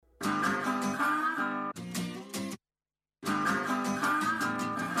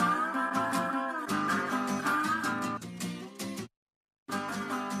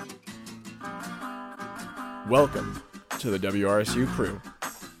Welcome to the WRSU crew,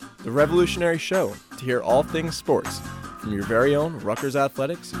 the revolutionary show to hear all things sports, from your very own Rutgers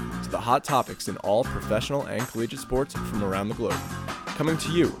athletics to the hot topics in all professional and collegiate sports from around the globe. Coming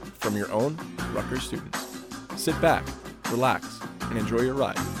to you from your own Rutgers students. Sit back, relax, and enjoy your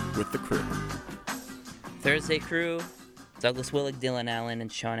ride with the crew. Thursday crew, Douglas Willig, Dylan Allen,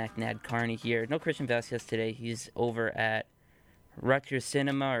 and Shaun Nadkarni here. No Christian Vasquez today. He's over at Rutgers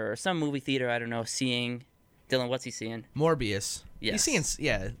Cinema or some movie theater, I don't know, seeing... Dylan, what's he seeing? Morbius. Yes. He's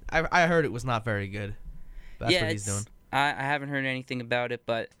seeing, I heard it was not very good. That's what he's doing. I haven't heard anything about it,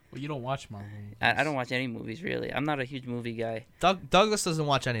 but... Well, you don't watch Marvel movies. I don't watch any movies, really. I'm not a huge movie guy. Douglas doesn't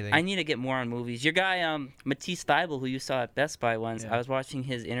watch anything. I need to get more on movies. Your guy, Matisse Thybulle, who you saw at Best Buy once, I was watching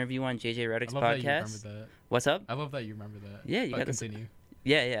his interview on JJ Redick's podcast. That you remember that. What's up? I love that you remember that. Yeah, you got to continue.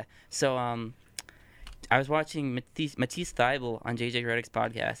 Yeah. So, I was watching Matisse Thybulle on JJ Redick's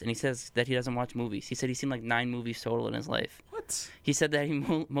podcast, and he says that he doesn't watch movies. He said he's seen like 9 movies total in his life. What? He said that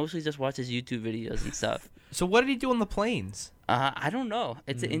he mostly just watches YouTube videos and stuff. So what did he do on the planes? I don't know.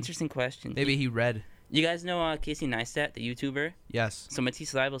 It's an interesting question. Maybe he read. You guys know Casey Neistat, the YouTuber? Yes. So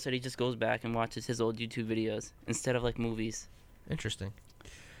Matisse Thybulle said he just goes back and watches his old YouTube videos instead of like movies. Interesting.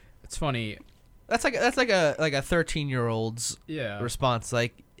 It's funny. That's like a 13-year-old's response.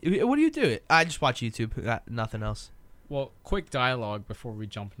 Like, what do you do? I just watch YouTube. Got nothing else. Well, quick dialogue before we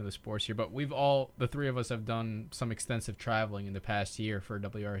jump into the sports here. But the three of us have done some extensive traveling in the past year for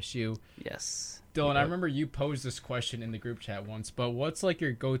WRSU. Yes. Dylan, I remember you posed this question in the group chat once, but what's like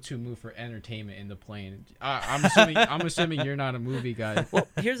your go-to move for entertainment in the plane? I'm assuming you're not a movie guy. Well,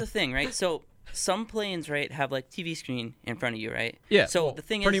 here's the thing, right? So some planes, right, have like TV screen in front of you, right? Yeah. So well, the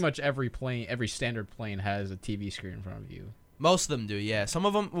thing pretty is, much every standard plane has a TV screen in front of you. Most of them do, yeah. Some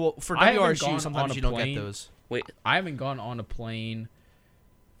of them, well, for WRSU, sometimes you don't get those. Wait, I haven't gone on a plane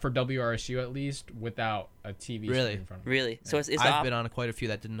for WRSU at least without a TV screen in front of me. Really? So it's I've been on quite a few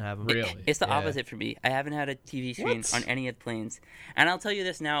that didn't have them. Really? It's the opposite for me. I haven't had a TV screen on any of the planes. And I'll tell you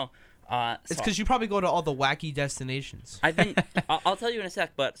this now. It's because you probably go to all the wacky destinations. I've been. I'll tell you in a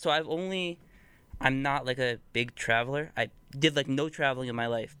sec. But so I'm not like a big traveler. I did like no traveling in my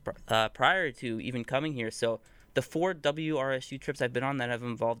life prior to even coming here. So the 4 WRSU trips I've been on that have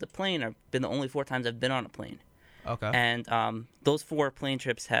involved a plane have been the only 4 times I've been on a plane. Okay. And those 4 plane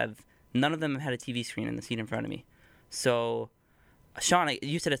trips none of them have had a TV screen in the seat in front of me. So, Shaun,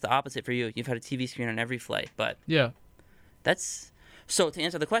 you said it's the opposite for you. You've had a TV screen on every flight, but yeah, so to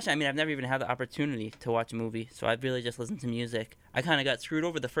answer the question, I mean, I've never even had the opportunity to watch a movie, so I've really just listened to music. I kind of got screwed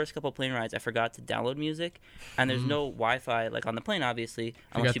over the first couple plane rides. I forgot to download music, and there's no Wi-Fi like on the plane, obviously.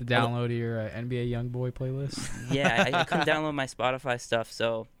 Forgot to download your NBA YoungBoy playlist. Yeah, I couldn't download my Spotify stuff,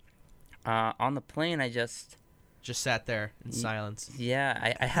 so on the plane I just sat there in silence.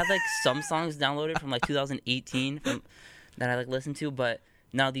 Yeah, I had like some songs downloaded from like 2018 that I like listened to, but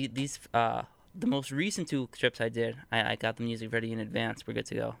now these the most recent 2 trips I did, I got the music ready in advance. We're good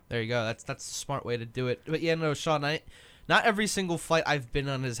to go. There you go. That's a smart way to do it. But yeah, no, Shaun, not every single flight I've been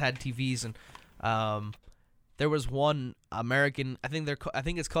on has had TVs, and there was one American. I think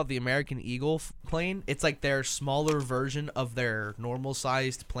it's called the American Eagle plane. It's like their smaller version of their normal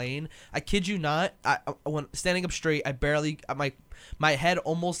sized plane. I kid you not. When standing up straight, I barely my head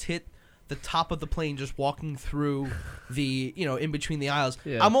almost hit the top of the plane just walking through the in between the aisles.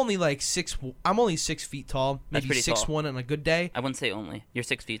 Yeah. I'm only 6 feet tall, maybe 6'1" on a good day. I wouldn't say only. You're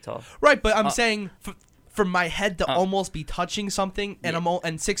 6 feet tall. Right, but I'm saying for my head to almost be touching something, and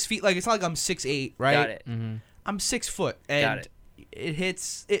and 6 feet, like it's not like I'm 6'8", right? Got it. Mm-hmm. I'm 6 foot, and it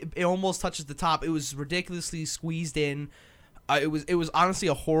hits. It almost touches the top. It was ridiculously squeezed in. It was honestly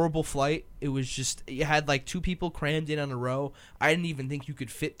a horrible flight. It was just, you had like 2 people crammed in on a row. I didn't even think you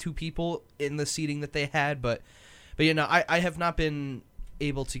could fit 2 people in the seating that they had. But I have not been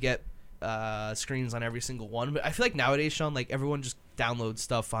able to get screens on every single one. But I feel like nowadays, Shaun, like everyone just downloads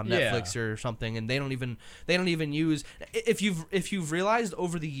stuff on Netflix or something, and they don't even use. If you've realized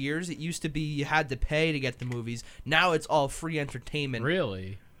over the years, it used to be you had to pay to get the movies. Now it's all free entertainment.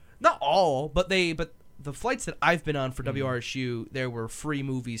 Really? Not all, but the flights that I've been on for WRSU, there were free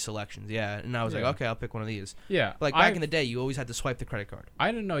movie selections, and I was like, okay, I'll pick one of these. Yeah. But like back in the day, you always had to swipe the credit card.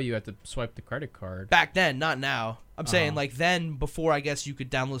 I didn't know you had to swipe the credit card. Back then, not now. I'm saying like then, before I guess you could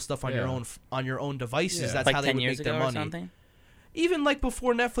download stuff on your own devices. Yeah. That's like how they would make their money. Or something? Even like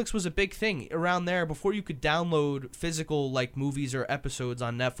before Netflix was a big thing, around there, before you could download physical like movies or episodes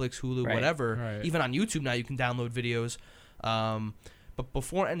on Netflix, Hulu, whatever. Right. Even on YouTube now, you can download videos. But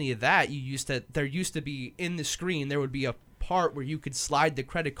before any of that, there used to be in the screen, there would be a part where you could slide the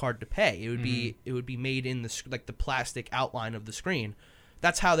credit card to pay. It would be made in the plastic outline of the screen.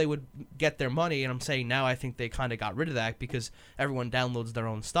 that's how they would get their money. And I'm saying now I think they kind of got rid of that because everyone downloads their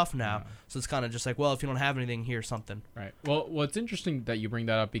own stuff now. Yeah. So it's kind of just like, well, if you don't have anything, here's something. Right. Well, it's interesting that you bring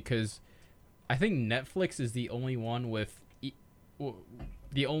that up because I think Netflix is the only one with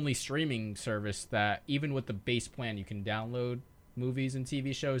the only streaming service that even with the base plan you can download movies and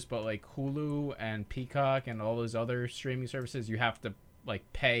TV shows, but like Hulu and Peacock and all those other streaming services, you have to like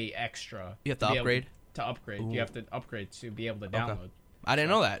pay extra. You have to upgrade? To upgrade. Ooh. You have to upgrade to be able to download. Okay. I didn't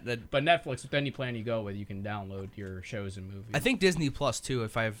know that. But Netflix, with any plan you go with, you can download your shows and movies. I think Disney Plus too.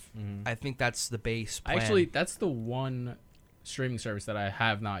 I think that's the base plan. Actually, that's the one streaming service that I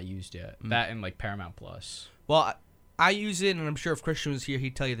have not used yet. That and like Paramount Plus. Well, I use it, and I'm sure if Christian was here,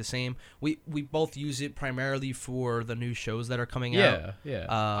 he'd tell you the same. We both use it primarily for the new shows that are coming out. Yeah.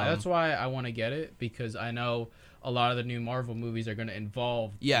 That's why I want to get it, because I know a lot of the new Marvel movies are going to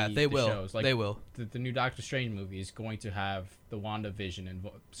involve they will. shows. Like they will. The new Doctor Strange movie is going to have the WandaVision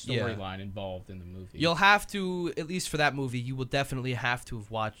storyline involved in the movie. You'll have to, at least for that movie, you will definitely have to have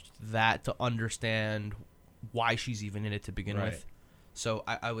watched that to understand why she's even in it to begin with. So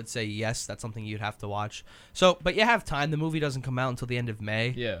I would say yes, that's something you'd have to watch. So, but you have time. The movie doesn't come out until the end of May.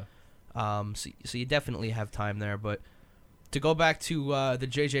 Yeah. So you definitely have time there. But to go back to the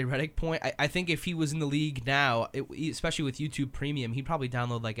JJ Redick point, I think if he was in the league now, especially with YouTube Premium, he'd probably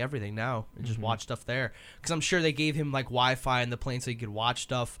download like everything now and just watch stuff there. Because I'm sure they gave him like Wi-Fi in the plane so he could watch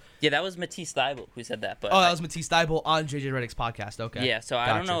stuff. Yeah, that was Matisse Thybulle who said that. But that was Matisse Thybulle on JJ Redick's podcast. Okay. Yeah, so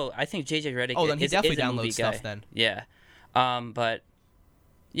Gotcha. I don't know. I think JJ Redick. Oh, then he definitely is a movie downloads stuff guy. then. Yeah, but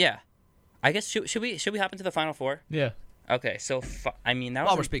yeah, I guess should we hop into the Final Four? Yeah. Okay, so I mean that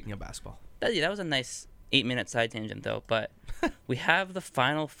While was we're speaking of basketball. that was a nice 8-minute side tangent though. But we have the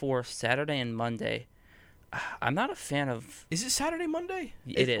Final Four Saturday and Monday. I'm not a fan of. Is it Saturday, Monday?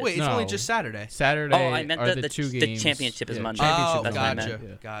 It is. Wait, it's No. only just Saturday. Saturday. Oh, I meant are the two the games. championship is Monday. Oh, That's what I gotcha.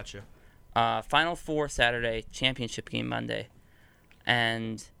 meant. Gotcha. Final Four Saturday, championship game Monday,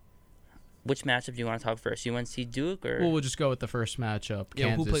 and which matchup do you want to talk first? UNC Duke or? Well, we'll just go with the first matchup. Yeah,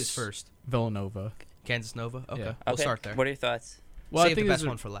 Kansas, who plays first? Villanova. Kansas Nova? Okay. Yeah. We'll start there. What are your thoughts? Well, Save I think the this best is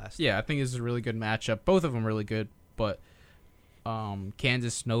one for last. Yeah, I think this is a really good matchup. Both of them really good, but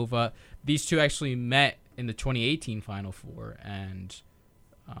Kansas Nova. These two actually met in the 2018 Final Four, and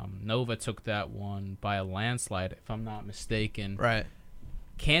Nova took that one by a landslide, if I'm not mistaken. Right.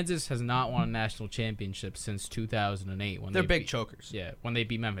 Kansas has not won a national championship since 2008. When They're they big beat, chokers. Yeah, when they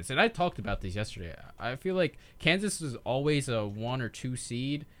beat Memphis. And I talked about this yesterday. I feel like Kansas is always a 1 or 2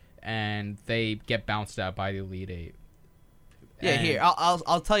 seed, and they get bounced out by the Elite Eight. Yeah, And- here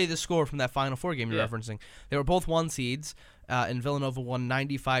I'll tell you the score from that Final Four game you're Yeah. referencing. They were both 1 seeds, and Villanova won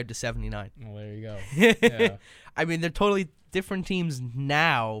 95-79. Well, there you go. Yeah. I mean, they're totally different teams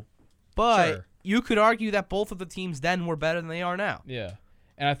now, but Sure. you could argue that both of the teams then were better than they are now. Yeah.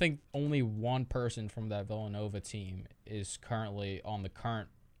 And I think only one person from that Villanova team is currently on the current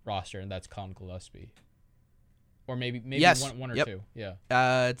roster, and that's Colin Gillespie. Or maybe Yes. one or Yep. two. Yeah.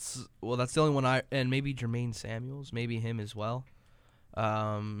 That's the only one and maybe Jermaine Samuels, maybe him as well.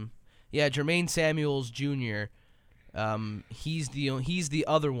 Jermaine Samuels Jr. He's the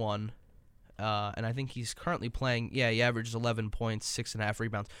other one, and I think he's currently playing. Yeah, he averages 11 points, 6.5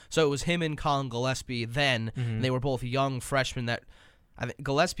 rebounds. So it was him and Colin Gillespie then. And they were both young freshmen that. I think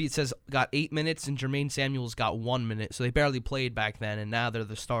Gillespie, it says, got 8 minutes, and Jermaine Samuels got 1 minute. So they barely played back then, and now they're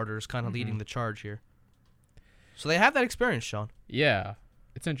the starters, kind of leading the charge here. So they have that experience, Sean. Yeah.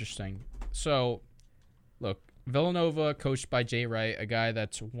 It's interesting. So, look, Villanova, coached by Jay Wright, a guy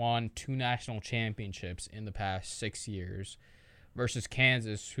that's won 2 national championships in the past 6 years, versus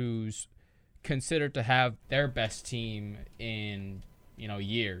Kansas, who's considered to have their best team in,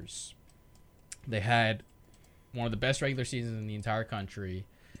 years. They had one of the best regular seasons in the entire country.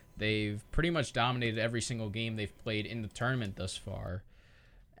 They've pretty much dominated every single game they've played in the tournament thus far.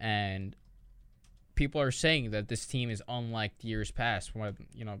 And people are saying that this team is unlike years past. When,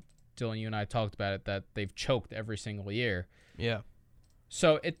 Dylan, you and I talked about it, that they've choked every single year. Yeah.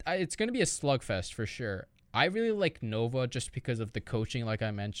 So it's going to be a slugfest for sure. I really like Nova just because of the coaching, like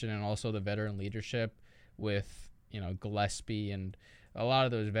I mentioned, and also the veteran leadership with, Gillespie and a lot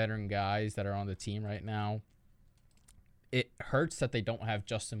of those veteran guys that are on the team right now. It hurts that they don't have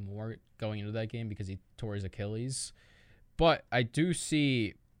Justin Moore going into that game because he tore his Achilles. But I do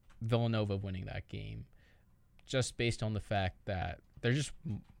see Villanova winning that game just based on the fact that they're just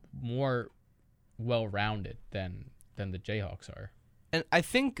more well-rounded than the Jayhawks are. And I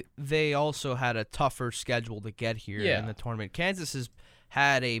think they also had a tougher schedule to get here in the tournament. Kansas has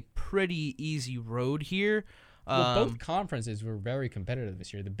had a pretty easy road here. Well, both conferences were very competitive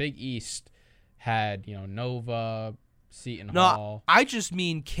this year. The Big East had, Nova, Seton No, Hall. I just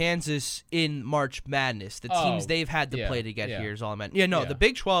mean Kansas in March Madness. The teams they've had to play to get here is all I meant. Yeah, no, the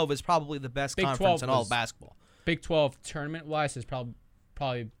Big 12 is probably the best conference in all of basketball. Big 12 tournament-wise has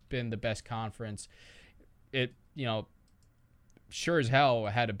probably been the best conference. It, sure as hell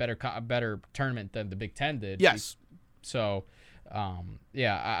had a better tournament than the Big 10 did. Yes. So,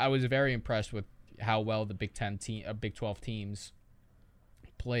 I was very impressed with how well the Big 12 teams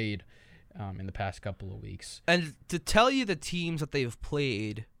played in the past couple of weeks. And to tell you the teams that they've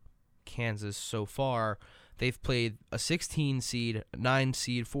played, Kansas so far, they've played a 16 seed, a 9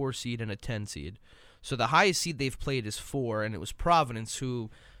 seed, 4 seed, and a 10 seed. So the highest seed they've played is 4, and it was Providence,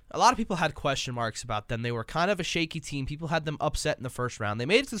 who a lot of people had question marks about them. They were kind of a shaky team. People had them upset in the first round. They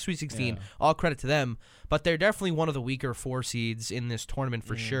made it to the Sweet 16. Yeah. All credit to them. But they're definitely one of the weaker 4 seeds in this tournament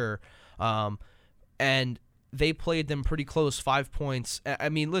for sure. And they played them pretty close, 5 points. I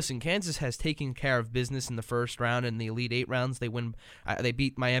mean, listen, Kansas has taken care of business in the first round and the Elite 8 rounds. They win. They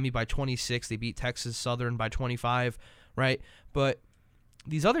beat Miami by 26. They beat Texas Southern by 25, right? But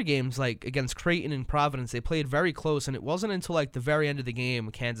these other games, like against Creighton and Providence, they played very close, and it wasn't until like the very end of the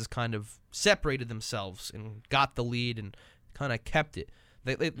game Kansas kind of separated themselves and got the lead and kind of kept it.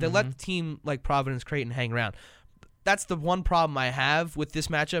 They let the team like Providence, Creighton hang around. That's the one problem I have with this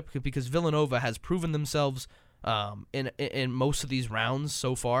matchup, because Villanova has proven themselves in most of these rounds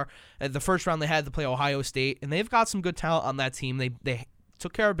so far. The first round they had to play Ohio State, and they've got some good talent on that team. They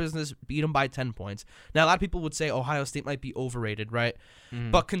took care of business, beat them by 10 points. Now, a lot of people would say Ohio State might be overrated, right?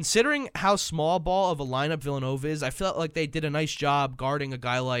 But considering how small ball of a lineup Villanova is, I felt like they did a nice job guarding a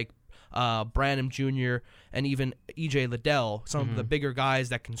guy like Branham Jr. and even E.J. Liddell, some of the bigger guys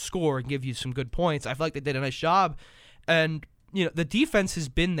that can score and give you some good points. I feel like they did a nice job. And, the defense has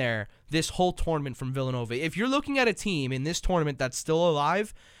been there this whole tournament from Villanova. If you're looking at a team in this tournament that's still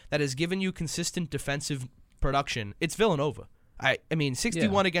alive, that has given you consistent defensive production, it's Villanova. I mean,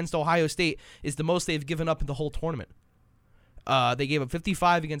 61 against Ohio State is the most they've given up in the whole tournament. They gave up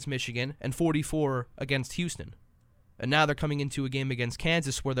 55 against Michigan and 44 against Houston. And now they're coming into a game against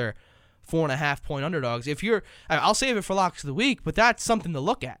Kansas where they're 4.5-point underdogs. I'll save it for locks of the week, but that's something to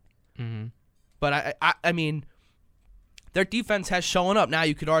look at. But I mean, their defense has shown up. Now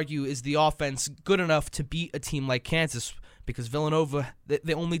you could argue, is the offense good enough to beat a team like Kansas? Because Villanova,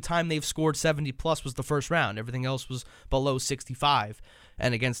 the only time they've scored 70-plus was the first round. Everything else was below 65.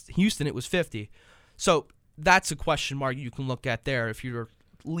 And against Houston, it was 50. So that's a question mark you can look at there if you're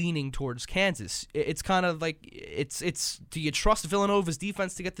leaning towards Kansas. It's kind of like, do you trust Villanova's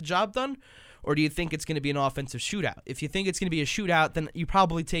defense to get the job done? Or do you think it's going to be an offensive shootout? If you think it's going to be a shootout, then you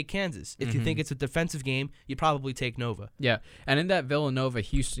probably take Kansas. If you think it's a defensive game, you probably take Nova. Yeah, and in that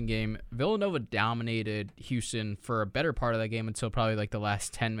Villanova-Houston game, Villanova dominated Houston for a better part of that game until probably like the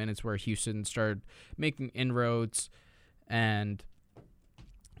last 10 minutes where Houston started making inroads, and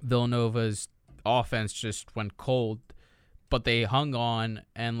Villanova's offense just went cold. But they hung on,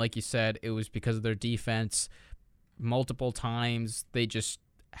 and like you said, it was because of their defense. Multiple times, they just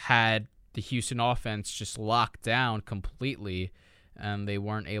had the Houston offense just locked down completely, and they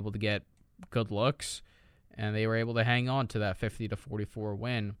weren't able to get good looks, and they were able to hang on to that 50-44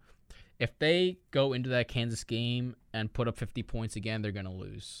 win. If they go into that Kansas game and put up 50 points again, they're going to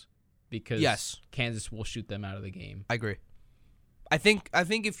lose, because Kansas will shoot them out of the game. I agree. I think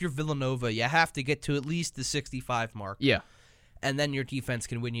if you're Villanova, you have to get to at least the 65 mark. Yeah. And then your defense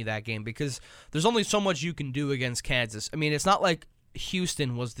can win you that game, because there's only so much you can do against Kansas. I mean, it's not like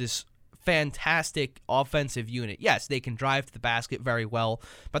Houston was this fantastic offensive unit. Yes, they can drive to the basket very well,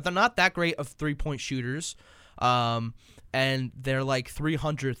 but they're not that great of three-point shooters, and they're like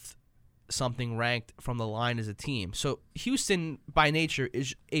 300th something ranked from the line as a team. So Houston, by nature,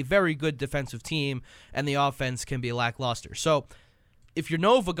 is a very good defensive team, and the offense can be lackluster. So if you're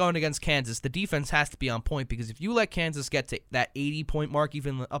Nova going against Kansas, the defense has to be on point, because if you let Kansas get to that 80-point mark,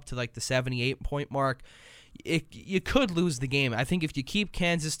 even up to like the 78-point mark, you could lose the game. I think if you keep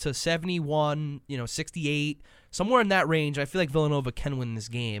Kansas to 71, 68, somewhere in that range, I feel like Villanova can win this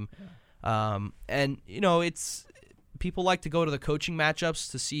game. And it's people like to go to the coaching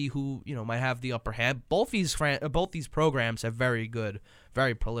matchups to see who might have the upper hand. Both these programs have very good,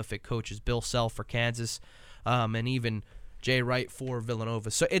 very prolific coaches. Bill Self for Kansas, and even Jay Wright for Villanova.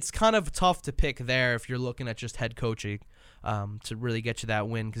 So it's kind of tough to pick there if you're looking at just head coaching to really get you that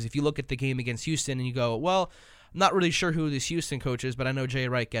win. Because if you look at the game against Houston and you go, well, I'm not really sure who this Houston coach is, but I know Jay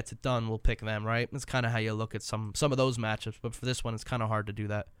Wright gets it done, we'll pick them, right? That's kind of how you look at some of those matchups. But for this one, it's kind of hard to do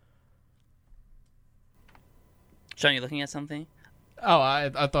that. Shaun, you looking at something? Oh,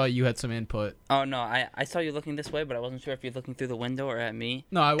 I thought you had some input. Oh no, I saw you looking this way, but I wasn't sure if you're looking through the window or at me.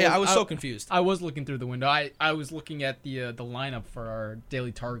 No, I was so confused. I was looking through the window. I was looking at the lineup for our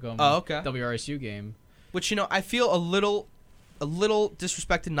Daily Targum WRSU game. Which, I feel a little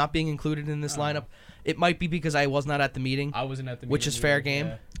disrespected not being included in this lineup. It might be because I was not at the meeting. I wasn't at the meeting. Which is fair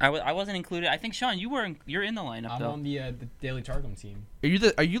game. Yeah. I wasn't included. I think Shaun, you're in the lineup. I'm though. on the Daily Targum team.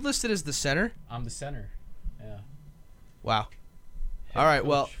 Are you listed as the center? I'm the center. Yeah. Wow. Head All right. coach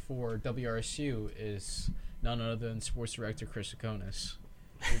Well, for WRSU is none other than sports director Chris Akonis.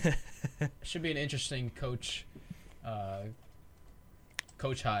 Should be an interesting coach hire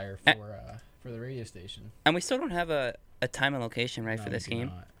for the radio station. And we still don't have a time and location for this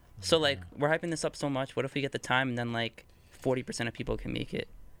game. So we're hyping this up so much. What if we get the time and then 40% of people can make it?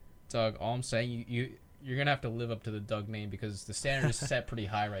 Doug, all I'm saying, you're gonna have to live up to the Doug name because the standard is set pretty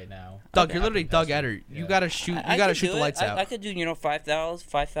high right now. Doug, you're literally Doug Etter. You gotta shoot. You gotta shoot the lights out. I could do 5 fouls,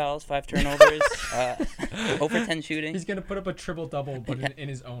 5 turnovers, 0 for 10 shooting. He's gonna put up a triple double, but in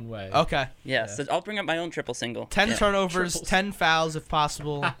his own way. Okay. Yeah. So I'll bring up my own triple single. 10 turnovers, 10 fouls if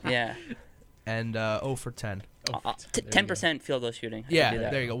possible. Yeah. And 0 for 10. 10% field goal shooting. Yeah,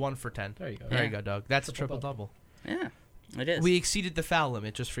 there you go. 1 for 10. There you go. There you go, Doug. That's a triple double. Yeah, it is. We exceeded the foul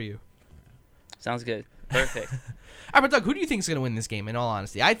limit just for you. Sounds good. Perfect. All right, but Doug, who do you think is going to win this game? In all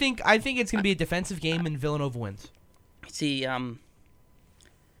honesty, I think it's going to be a defensive game, and Villanova wins. See, I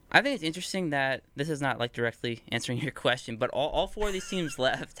think it's interesting that this is not directly answering your question, but all 4 of these teams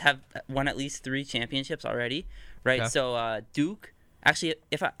left have won at least 3 championships already, right? Okay. So Duke. Actually,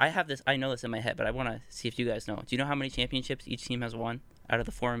 if I have this, I know this in my head, but I want to see if you guys know. Do you know how many championships each team has won out of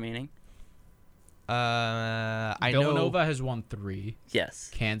the 4 remaining? Villanova has won 3. Yes.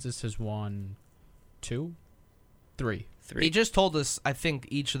 Kansas has won 2, 3. He just told us. I think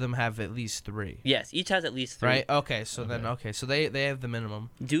each of them have at least 3. Yes, each has at least 3. Right. Okay. So they have the minimum.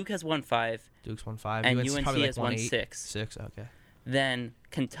 Duke has won 5. Duke's won 5. And UNC UNC has won 8. 6. 6. Okay. Then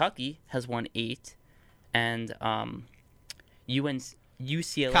Kentucky has won 8, and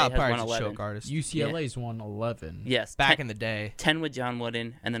UCLA Kyle has won Parr's a 11. choke artist. UCLA's won 11. Yes. Back in the day. 10 with John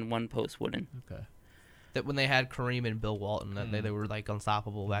Wooden, and then 1 post Wooden. Okay. That when they had Kareem and Bill Walton, that they were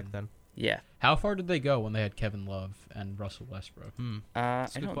unstoppable back then. Yeah. How far did they go when they had Kevin Love and Russell Westbrook? I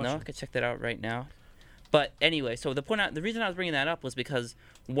don't know. I could check that out right now. But anyway, so the reason I was bringing that up was because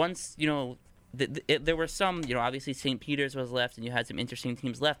once, there were some, obviously St. Peter's was left and you had some interesting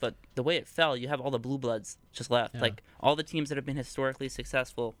teams left, but the way it fell, you have all the blue bloods just left. Yeah. All the teams that have been historically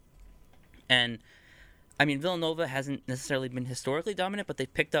successful. And I mean, Villanova hasn't necessarily been historically dominant, but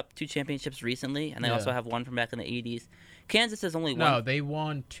they've picked up 2 championships recently, and they also have 1 from back in the 80s. Kansas has only won. No, they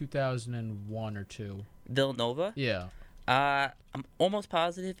won 2001 or 2. Villanova? Yeah. I'm almost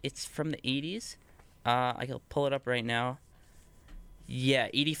positive it's from the 80s. I can pull it up right now. Yeah,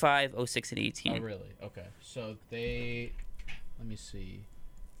 85, 06, and 18. Oh, really? Okay. So let me see.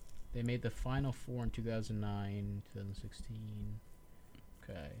 They made the Final Four in 2009, 2016.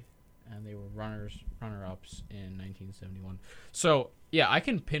 Okay. And they were runner-ups in 1971. So, yeah, I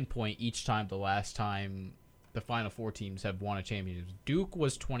can pinpoint each time the last time the Final Four teams have won a championship. Duke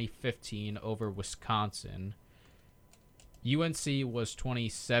was 2015 over Wisconsin. UNC was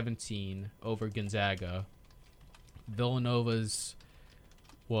 2017 over Gonzaga. Villanova's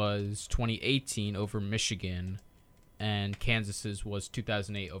was 2018 over Michigan. And Kansas's was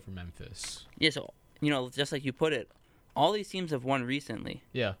 2008 over Memphis. Yeah, so, just like you put it, all these teams have won recently.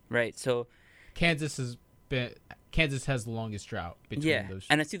 Yeah. Right, so Kansas has the longest drought between those.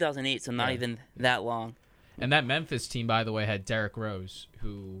 And it's 2008, so not even that long. And that Memphis team, by the way, had Derrick Rose,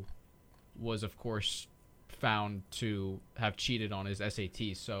 who was, of course, found to have cheated on his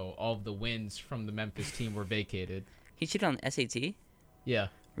SAT. So all of the wins from the Memphis team were vacated. He cheated on SAT? Yeah.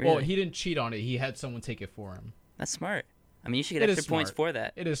 Really? Well, he didn't cheat on it. He had someone take it for him. That's smart. I mean, you should get extra points for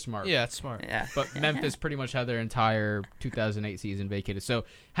that. It is smart. Yeah, it's smart. Yeah. But Memphis pretty much had their entire 2008 season vacated. So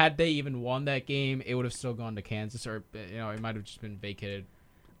had they even won that game, it would have still gone to Kansas, or it might have just been vacated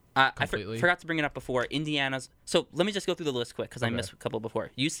completely. I forgot to bring it up before. Indiana's. So let me just go through the list quick because I missed a couple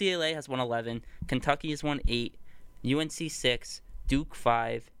before. UCLA has won 11. Kentucky has won 8. UNC 6. Duke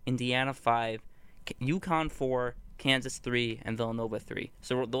 5. Indiana 5. UConn 4. Kansas 3, and Villanova 3.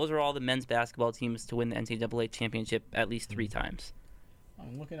 So those are all the men's basketball teams to win the NCAA championship at least 3 times.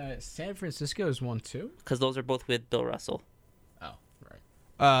 I'm looking at it. San Francisco's won 2? Because those are both with Bill Russell. Oh,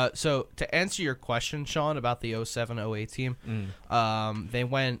 right. So to answer your question, Shaun, about the 07-08 team, they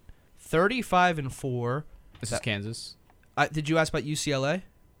went 35-4. This is Kansas. Did you ask about UCLA?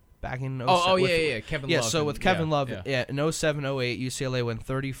 back in Kevin Love. Yeah, so with Kevin Love, yeah. in 07-08, UCLA went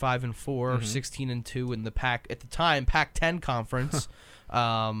 35-4, 16-2 in the Pac-10 conference,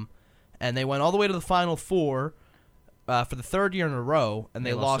 and they went all the way to the Final Four for the third year in a row, and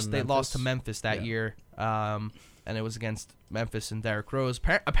they lost to Memphis that year, and it was against Memphis and Derrick Rose.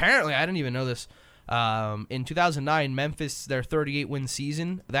 Apparently, I didn't even know this. In 2009, Memphis, their 38-win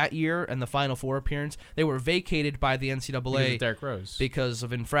season that year and the Final Four appearance, they were vacated by the NCAA because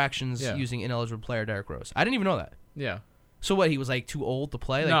of infractions using ineligible player Derrick Rose. I didn't even know that. Yeah. So what? He was like too old to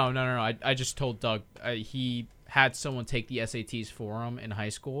play? No. I just told Doug he had someone take the SATs for him in high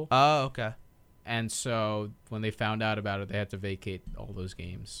school. Oh, okay. And so when they found out about it, they had to vacate all those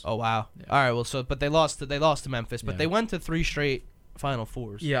games. Oh wow. Yeah. All right. Well, but they lost to Memphis, but they went to 3 straight Final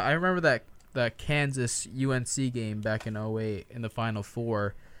Fours. Yeah, I remember that Kansas UNC game back in 2008 in the Final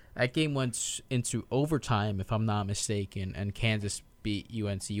Four. That game went into overtime, if I'm not mistaken, and Kansas beat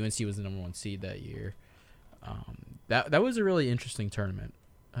UNC. UNC was the number 1 seed that year. That was a really interesting tournament.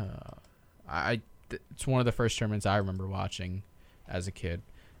 It's one of the first tournaments I remember watching as a kid.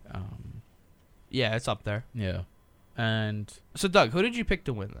 Yeah, it's up there. Yeah. And so, Doug, who did you pick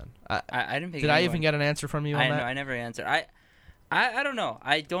to win then? I didn't pick. Did I even get an answer from you on that? No, I never answered. I don't know.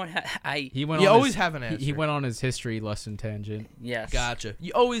 I don't have. You always have an answer. He went on his history lesson tangent. Yes. Gotcha.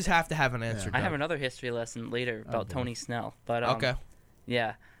 You always have to have an answer. I have another history lesson later about Tony Snell. But okay.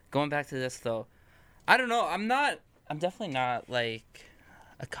 Yeah. Going back to this though, I don't know. I'm definitely not like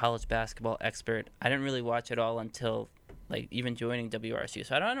a college basketball expert. I didn't really watch it all until like even joining WRSU.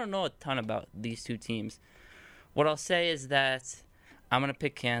 So I don't know a ton about these two teams. What I'll say is that I'm gonna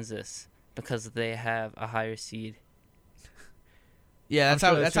pick Kansas because they have a higher seed. Yeah,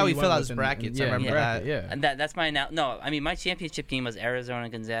 that's how we fill out his brackets. I remember that. Yeah, and that's my no. I mean, my championship game was Arizona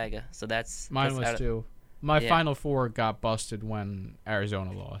Gonzaga, so mine was too. My Final Four got busted when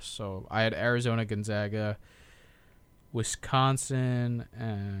Arizona lost. So I had Arizona, Gonzaga, Wisconsin,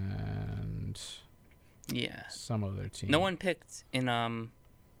 and some other team. No one picked in I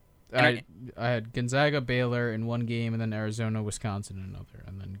had Gonzaga, Baylor in one game, and then Arizona, Wisconsin in another,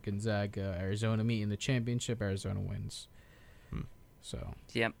 and then Gonzaga, Arizona meet in the championship. Arizona wins. So.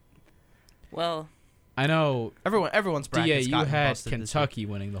 Yep. Well, I know everyone's brackets. You had Kentucky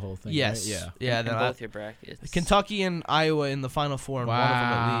winning the whole thing. Yes. Right? Yeah. In both your brackets. Kentucky and Iowa in the Final Four, and one of them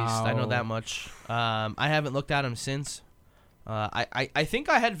at least. I know that much. I haven't looked at them since. I think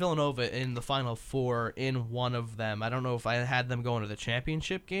I had Villanova in the Final Four in one of them. I don't know if I had them going to the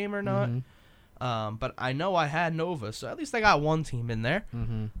championship game or not. Mm-hmm. But I know I had Nova, so at least I got one team in there.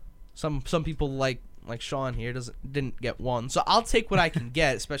 Mm-hmm. Some people like Shaun here didn't get one, so I'll take what I can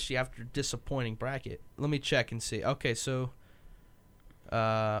get, especially after a disappointing bracket. Let me check and see. Okay, so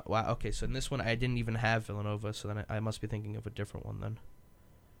wow. Okay, so in this one I didn't even have Villanova, so then I must be thinking of a different one then.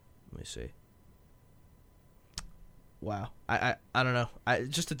 Let me see. Wow, I don't know.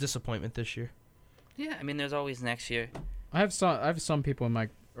 Just a disappointment this year. Yeah, I mean, there's always next year. I have some people in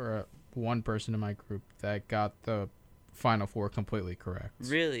one person in my group that got the Final Four completely correct.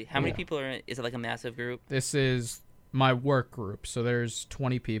 Really? How many people are in it? Is it like a massive group? This is my work group, so there's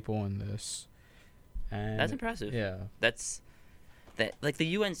 20 people in this. And that's impressive. Yeah. Like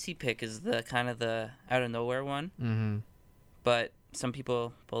the UNC pick is the kind of the out of nowhere one. Mm-hmm. But some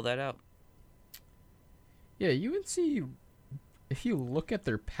people pull that out. Yeah, UNC, if you look at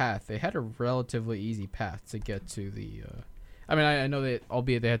their path, they had a relatively easy path to get to the I mean, I know that,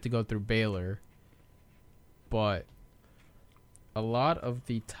 albeit they had to go through Baylor, but a lot of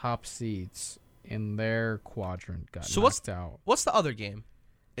the top seeds in their quadrant got knocked out. What's the other game?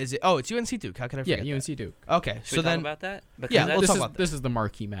 Is it? Oh, it's UNC Duke. How can I forget? Yeah, UNC Duke. Okay, Should we talk about that? Because yeah, we'll talk about that. This is the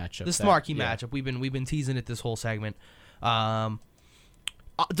marquee matchup. This is the marquee matchup. We've been teasing it this whole segment. Doug,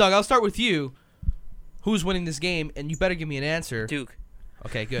 I'll start with you. Who's winning this game? And you better give me an answer. Duke.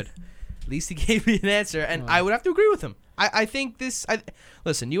 Okay, good. At least he gave me an answer, and I would have to agree with him. I think this.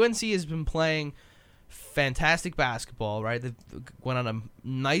 Listen, UNC has been playing fantastic basketball, right? They went on a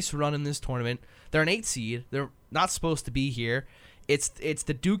nice run in this tournament. They're an 8 seed. They're not supposed to be here. It's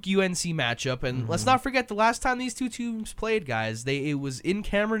the Duke UNC matchup, and let's not forget the last time these two teams played, guys. It was in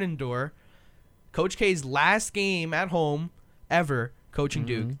Cameron Indoor, Coach K's last game at home ever coaching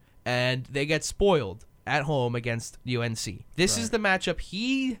Duke, and they get spoiled at home against UNC. This is the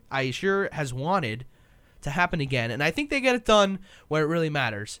matchup I sure has wanted to happen again, and I think they get it done where it really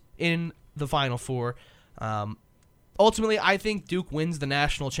matters in the Final Four. Ultimately, I think Duke wins the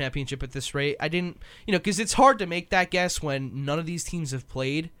national championship at this rate. I didn't, because it's hard to make that guess when none of these teams have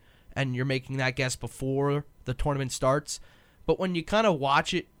played, and you're making that guess before the tournament starts. But when you kind of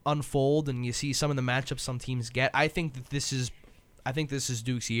watch it unfold and you see some of the matchups some teams get, I think that this is I think this is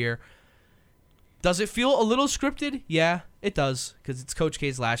Duke's year. Does it feel a little scripted? Yeah, it does, because it's Coach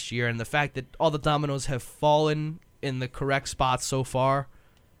K's last year, and the fact that all the dominoes have fallen in the correct spots so far,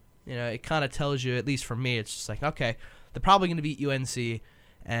 it kind of tells you, at least for me, it's just like, okay, they're probably going to beat UNC,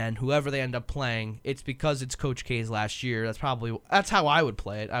 and whoever they end up playing, it's because it's Coach K's last year. That's how I would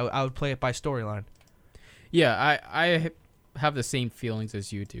play it. I would play it by storyline. Yeah, I have the same feelings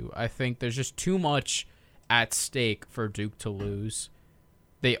as you do. I think there's just too much at stake for Duke to lose.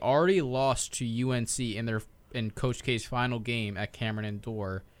 They already lost to UNC in Coach K's final game at Cameron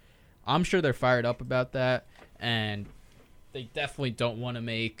Indoor. I'm sure they're fired up about that, and they definitely don't want to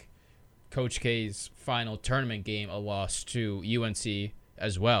make Coach K's final tournament game a loss to UNC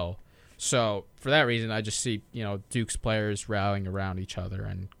as well. So for that reason, I just see Duke's players rallying around each other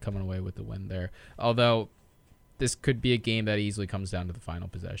and coming away with the win there. Although this could be a game that easily comes down to the final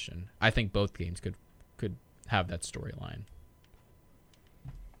possession. I think both games could have that storyline.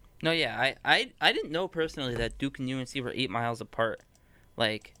 No, yeah, I didn't know personally that Duke and UNC were 8 miles apart.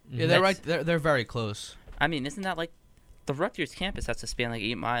 Like, yeah, they're right. They're very close. I mean, isn't that like the Rutgers campus has to span like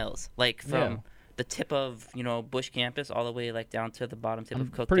 8 miles, like from the tip of Bush campus all the way like down to the bottom tip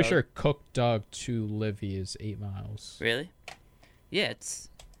of Cook. Pretty sure Cook Doug to Livy is 8 miles. Really? Yeah, it's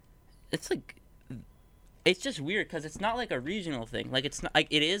like. It's just weird because it's not like a regional thing. Like it's not like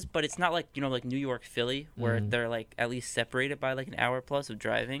it is, but it's not like like New York, Philly, where they're like at least separated by like an hour plus of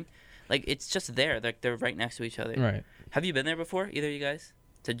driving. Like it's just there. They're right next to each other. Right. Have you been there before, either of you guys,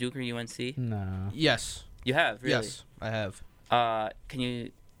 to Duke or UNC? No. Yes. You have, really? Yes, I have. Can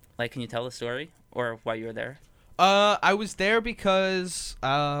you tell the story or why you were there? I was there because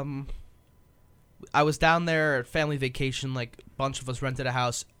I was down there at family vacation. Like a bunch of us rented a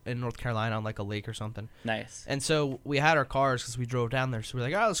house in North Carolina on like a lake or something. Nice. And so we had our cars because we drove down there. So we're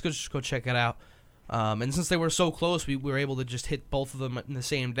like, let's just go check it out. And since they were so close, we were able to just hit both of them in the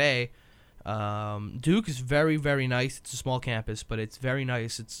same day. Duke is very, very nice. It's a small campus, but it's very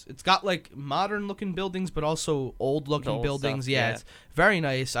nice. It's got like modern looking buildings, but also old looking buildings. Stuff, yeah, it's very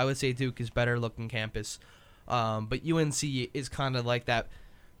nice. I would say Duke is better looking campus. But UNC is kind of like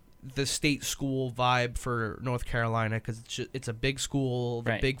the state school vibe for North Carolina because it's a big school,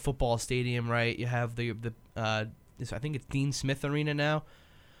 the big football stadium, right? You have the I think it's Dean Smith Arena now,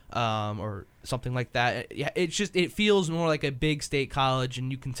 or something like that. It feels more like a big state college,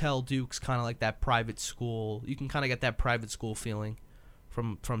 and you can tell Duke's kind of like that private school. You can kind of get that private school feeling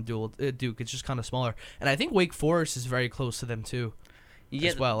from Duke. It's just kind of smaller, and I think Wake Forest is very close to them too.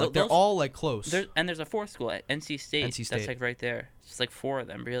 Yeah, as well. Like they're all like close. There's a fourth school at NC State. That's like right there. It's like 4 of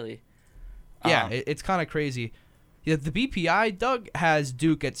them, really. Yeah, it's kind of crazy. Yeah, the BPI, Doug has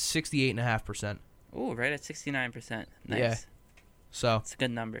Duke at 68.5%. Oh, right at 69%. Nice. Yeah. So it's a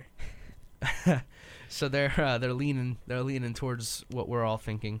good number. So they're leaning towards what we're all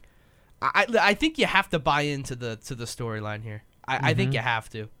thinking. I think you have to buy into the storyline here. I think you have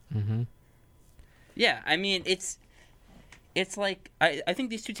to. Mm-hmm. Yeah, I mean it's like I think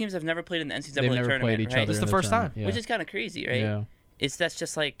these two teams have never played in the NCAA They've never tournament, played each right? other. It's the first time, yeah. Which is kind of crazy, right? Yeah. That's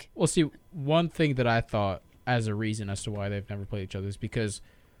just like. Well, see, one thing that I thought as a reason as to why they've never played each other is because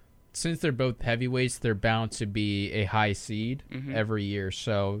since they're both heavyweights, they're bound to be a high seed every year.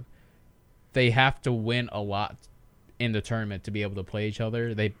 So they have to win a lot in the tournament to be able to play each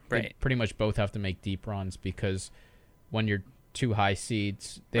other. They pretty much both have to make deep runs because when you're 2 high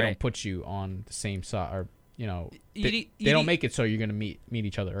seeds, they don't put you on the same side, or they don't make it so you're going to meet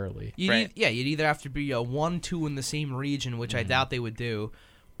each other early. You'd either have to be a 1-2 in the same region, which I doubt they would do,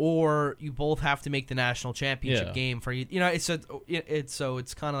 or you both have to make the national championship game for you. It's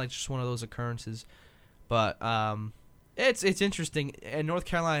kind of like just one of those occurrences. But it's interesting. And North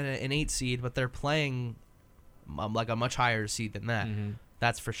Carolina an 8 seed, but they're playing like a much higher seed than that. Mm-hmm.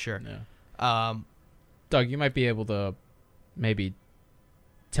 That's for sure. Yeah. Doug, you might be able to maybe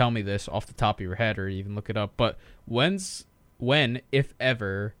tell me this off the top of your head or even look it up, but when, if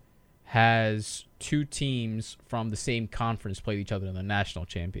ever, has 2 teams from the same conference played each other in the national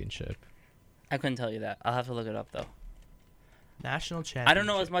championship? I couldn't tell you that. I'll have to look it up, though. National championship. I don't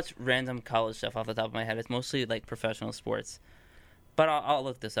know as much random college stuff off the top of my head. It's mostly like professional sports. But I'll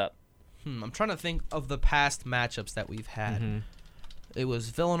look this up. I'm trying to think of the past matchups that we've had. Mm-hmm. It was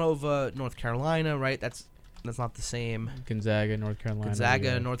Villanova, North Carolina, right? That's not the same. Gonzaga, North Carolina.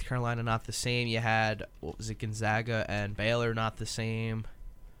 Gonzaga, North Carolina, not the same. You had, Gonzaga and Baylor, not the same.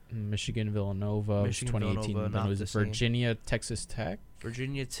 Michigan, Villanova, was 2018. Villanova, then it was Virginia, Texas Tech.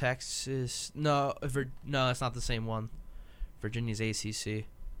 Virginia, Texas. No, it's not the same one. Virginia's ACC.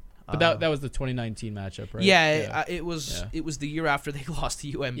 But that was the 2019 matchup, right? Yeah. It was the year after they lost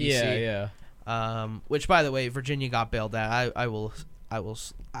to UMBC. Yeah. Which, by the way, Virginia got bailed out. I will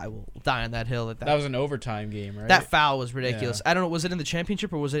die on that hill. That was an overtime game, right? That foul was ridiculous. Yeah. I don't know. Was it in the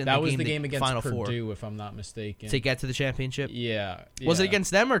championship or was it in the game against Final Purdue, Four? if I'm not mistaken, to get to the championship? Yeah. Was it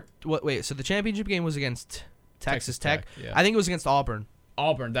against them or what? Wait, so the championship game was against Texas Tech. Yeah. I think it was against Auburn.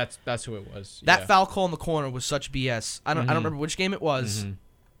 Auburn, that's who it was. That foul call in the corner was such BS. I don't remember which game it was,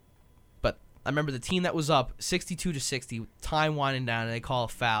 but I remember the team that was up 62-60, time winding down, and they call a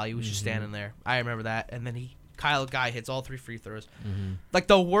foul. He was just standing there. I remember that, and then Kyle Guy hits all 3 free throws. Like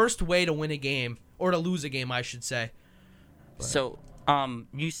the worst way to win a game or to lose a game, I should say. But. So,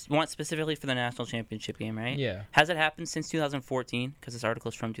 you want specifically for the national championship game, right? Yeah. Has it happened since 2014? Because this article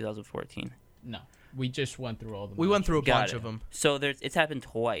is from 2014. No. We just went through all the. We went through a bunch of them. So it's happened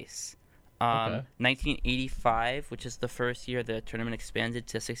twice. Okay. 1985, which is the first year the tournament expanded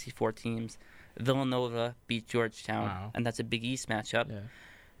to 64 teams. Villanova beat Georgetown, and that's a Big East matchup. Yeah.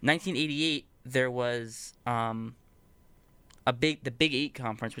 1988, there was the Big Eight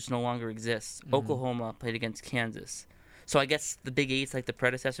conference, which no longer exists. Oklahoma played against Kansas. So I guess the Big Eight's like the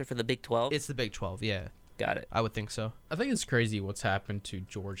predecessor for the Big 12. It's the Big 12, yeah. Got it. I would think so. I think it's crazy what's happened to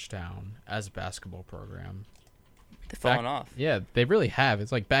Georgetown as a basketball program. They've fallen off. Yeah, they really have.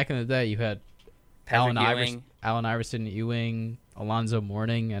 It's like back in the day, you had Allen Iverson, Ewing, Alonzo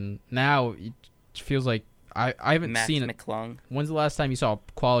Mourning, and now it feels like I haven't seen it. McClung. When's the last time you saw a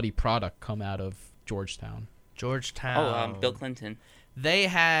quality product come out of Georgetown? Georgetown. Bill Clinton. They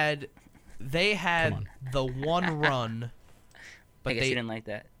had the one run, but I guess you didn't like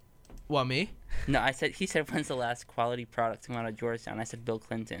that. What, me? No, he said when's the last quality product to come out of Georgetown? I said Bill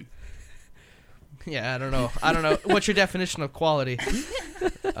Clinton. Yeah, I don't know. What's your definition of quality?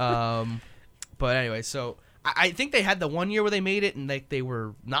 But anyway, so I think they had the one year where they made it and they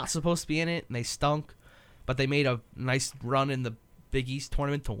were not supposed to be in it and they stunk, but they made a nice run in the Big East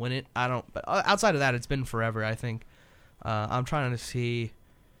tournament to win it. But outside of that, it's been forever, I think. I'm trying to see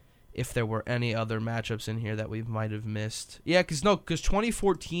if there were any other matchups in here that we might have missed. Yeah, because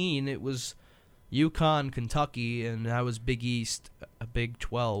 2014 it was UConn, Kentucky, and that was Big East, a Big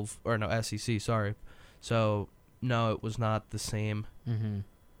 12 or no SEC. Sorry, so no, it was not the same.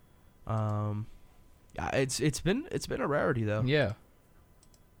 It's been a rarity though. Yeah.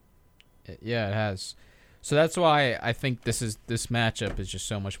 Yeah, it has. So that's why I think this matchup is just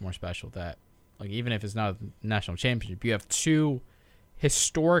so much more special. That like even if it's not a national championship, you have two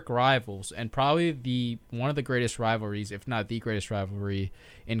historic rivals and probably one of the greatest rivalries, if not the greatest rivalry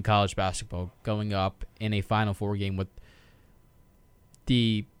in college basketball, going up in a Final Four game with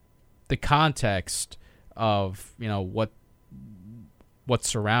the context of what's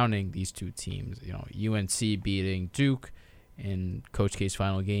surrounding these two teams. UNC beating Duke in Coach K's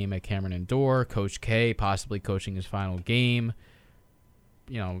final game at Cameron Indoor. Coach K possibly coaching his final game.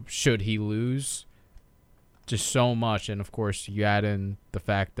 Should he lose? Just so much, and of course you add in the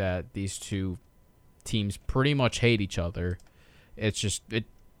fact that these two teams pretty much hate each other. It's just it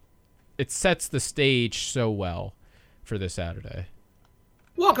sets the stage so well for this Saturday.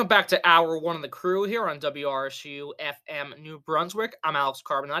 Welcome back to Hour 1 of the Crew here on WRSU FM New Brunswick. I'm Alex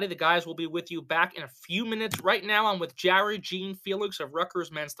Carmenaty. The guys will be with you back in a few minutes. Right now, I'm with Jaryd Jean-Felix of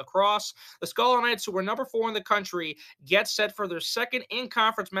Rutgers men's lacrosse. The Scarlet Knights, who were number 4 in the country, get set for their second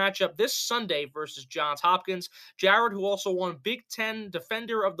in-conference matchup this Sunday versus Johns Hopkins. Jaryd, who also won Big Ten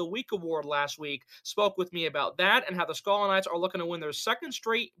Defender of the Week award last week, spoke with me about that and how the Scarlet Knights are looking to win their second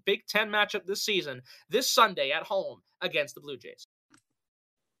straight Big Ten matchup this season, this Sunday at home against the Blue Jays.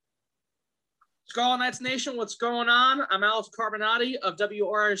 Scarlet Knights Nation, what's going on? I'm Alex Carmenaty of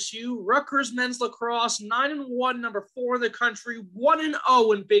WRSU. Rutgers men's lacrosse, 9-1, number 4 in the country,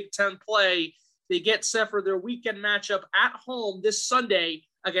 1-0 in Big Ten play. They get set for their weekend matchup at home this Sunday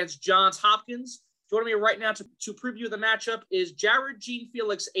against Johns Hopkins. Joining me right now to preview the matchup is Jaryd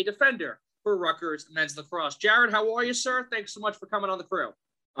Jean-Felix, a defender for Rutgers men's lacrosse. Jaryd, how are you, sir? Thanks so much for coming on the Crew.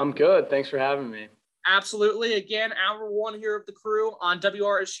 I'm good. Thanks for having me. Absolutely. Again, Hour 1 here of the Crew on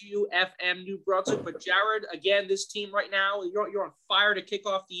WRSU FM New Brunswick. But Jaryd, again, this team right now, you're on fire to kick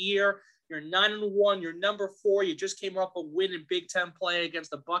off the year. You're 9-1. You're number 4. You just came off a win in Big Ten play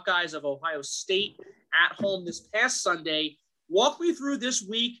against the Buckeyes of Ohio State at home this past Sunday. Walk me through this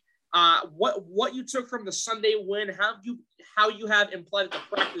week. What you took from the Sunday win, how you have implemented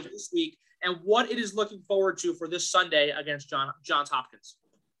the practice this week, and what it is looking forward to for this Sunday against Johns Hopkins.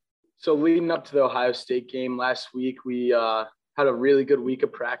 So leading up to the Ohio State game last week, we had a really good week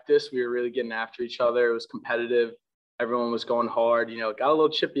of practice. We were really getting after each other. It was competitive. Everyone was going hard. Got a little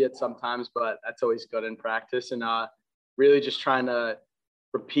chippy at sometimes, but that's always good in practice. And really just trying to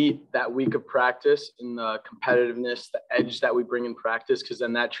repeat that week of practice and the competitiveness, the edge that we bring in practice, because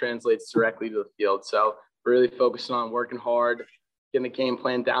then that translates directly to the field. So we're really focusing on working hard, getting the game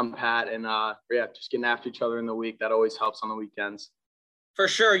plan down pat, and just getting after each other in the week. That always helps on the weekends. For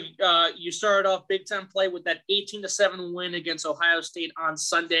sure. You started off Big Ten play with that 18-7 win against Ohio State on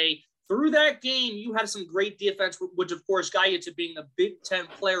Sunday. Through that game, you had some great defense, which of course got you to being the Big Ten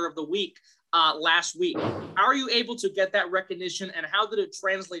Player of the Week last week. How are you able to get that recognition, and how did it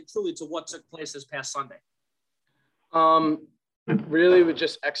translate truly to what took place this past Sunday? Really with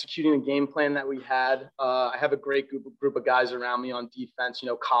just executing the game plan that we had. I have a great group of guys around me on defense,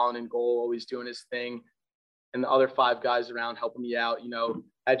 Colin in goal, always doing his thing, and the other 5 guys around helping me out,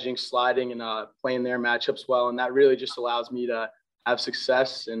 edging, sliding, and playing their matchups well. And that really just allows me to have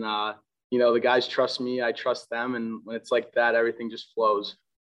success. And, the guys trust me, I trust them. And when it's like that, everything just flows.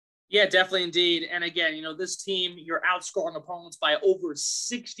 Yeah, definitely indeed. And again, this team, you're outscoring opponents by over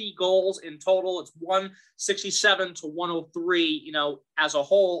 60 goals in total. It's 167-103, as a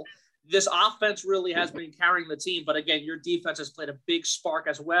whole. This offense really has been carrying the team. But again, your defense has played a big spark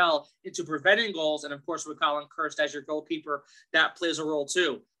as well into preventing goals. And of course, with Colin Kirst as your goalkeeper, that plays a role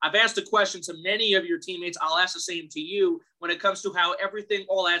too. I've asked a question to many of your teammates. I'll ask the same to you when it comes to how everything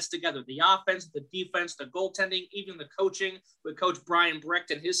all adds together. The offense, the defense, the goaltending, even the coaching with Coach Brian Brecht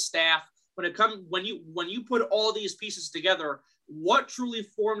and his staff. When you put all these pieces together, what truly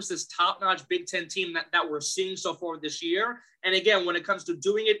forms this top-notch Big Ten team that we're seeing so far this year? And again, when it comes to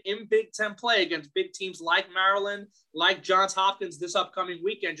doing it in Big Ten play against big teams like Maryland, like Johns Hopkins this upcoming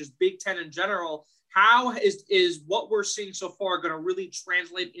weekend, just Big Ten in general, how is what we're seeing so far going to really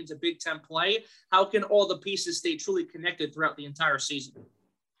translate into Big Ten play? How can all the pieces stay truly connected throughout the entire season?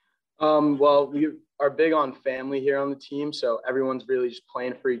 Well, we are big on family here on the team, so everyone's really just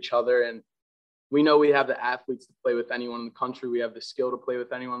playing for each other. And we know we have the athletes to play with anyone in the country. We have the skill to play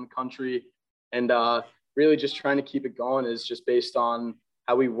with anyone in the country. And really just trying to keep it going is just based on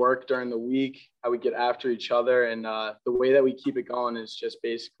how we work during the week, how we get after each other. And the way that we keep it going is just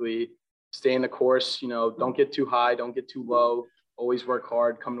basically stay in the course, don't get too high, don't get too low, always work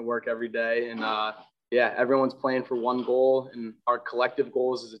hard, come to work every day. And everyone's playing for one goal and our collective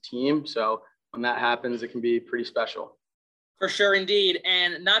goals as a team. So when that happens, it can be pretty special. For sure, indeed.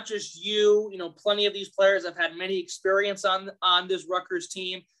 And not just you, plenty of these players have had many experience on this Rutgers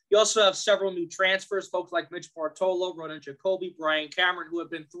team. You also have several new transfers, folks like Mitch Bartolo, Ronan Jacoby, Brian Cameron, who have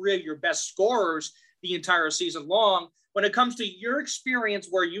been 3 of your best scorers the entire season long. When it comes to your experience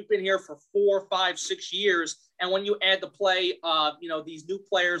where you've been here for 4, 5, 6 years, and when you add the play of, these new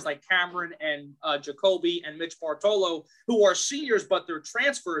players like Cameron and Jacoby and Mitch Bartolo, who are seniors, but they're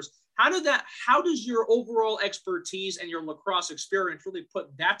transfers, how does your overall expertise and your lacrosse experience really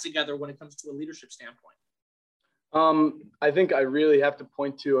put that together when it comes to a leadership standpoint? I think I really have to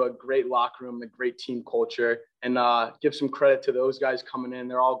point to a great locker room, a great team culture, and give some credit to those guys coming in.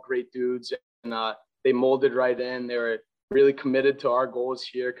 They're all great dudes, and they molded right in. They were really committed to our goals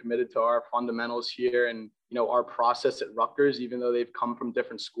here, committed to our fundamentals here, and our process at Rutgers, even though they've come from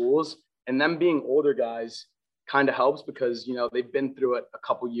different schools. And them being older guys kind of helps because they've been through it a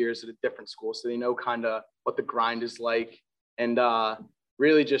couple years at a different school, so they know kind of what the grind is like. And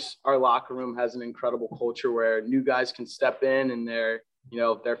really just our locker room has an incredible culture where new guys can step in and they're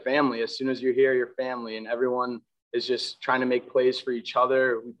family. As soon as you're here, you're family, and everyone is just trying to make plays for each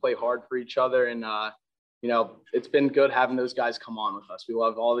other. We play hard for each other, and it's been good having those guys come on with us. We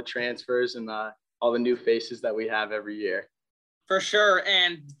love all the transfers and all the new faces that we have every year. For sure.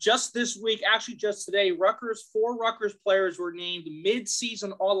 And just this week, actually just today, 4 Rutgers players were named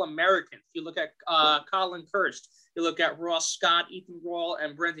mid-season All-Americans. You look at Colin Kirst, you look at Ross Scott, Ethan Rawle,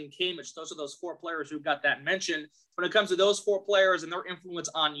 and Brendan Kamich. Those are those 4 players who got that mention. When it comes to those 4 players and their influence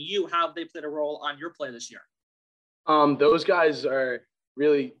on you, how have they played a role on your play this year? Those guys are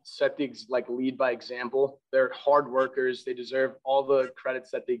really set the lead by example. They're hard workers. They deserve all the credits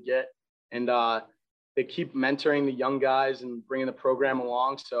that they get. And they keep mentoring the young guys and bringing the program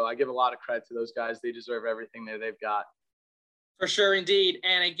along. So I give a lot of credit to those guys. They deserve everything that they've got. For sure, indeed.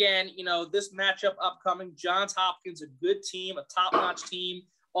 And again, this matchup upcoming, Johns Hopkins, a good team, a top-notch team,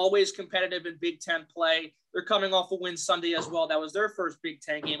 always competitive in Big Ten play. They're coming off a win Sunday as well. That was their first Big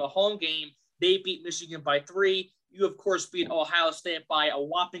Ten game, a home game. They beat Michigan by 3. You, of course, beat Ohio State by a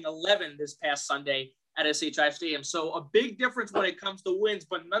whopping 11 this past Sunday at SHI Stadium. So a big difference when it comes to wins,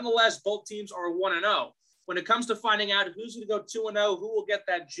 but nonetheless, both teams are 1-0. when it comes to finding out who's going to go 2-0, who will get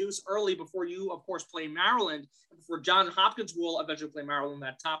that juice early before you, of course, play Maryland, and before Johns Hopkins will eventually play Maryland,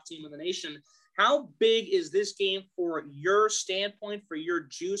 that top team in the nation. How big is this game for your standpoint, for your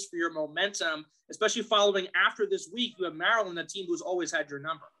juice, for your momentum, especially following after this week, you have Maryland, a team who's always had your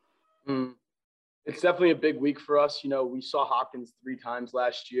number? It's definitely a big week for us. You know, we saw Hopkins 3 times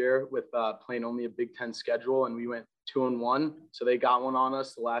last year with playing only a Big Ten schedule, and we went 2-1. So they got one on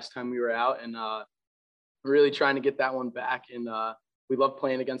us the last time we were out, and really trying to get that one back. And we love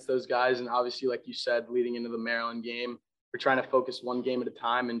playing against those guys. And obviously, like you said, leading into the Maryland game, we're trying to focus one game at a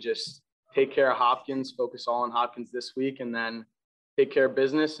time and just take care of Hopkins, focus all on Hopkins this week, and then take care of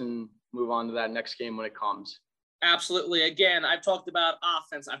business and move on to that next game when it comes. Absolutely. Again, I've talked about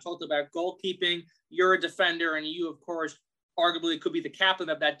offense. I've talked about goalkeeping. You're a defender, and you, of course, arguably could be the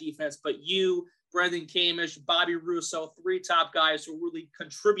captain of that defense. But you, Brendan Camish, Bobby Russo, 3 top guys who really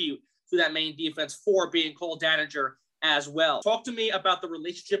contribute to that main defense, 4 being Cole Daniger as well. Talk to me about the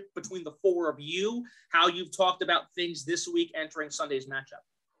relationship between the 4 of you, how you've talked about things this week entering Sunday's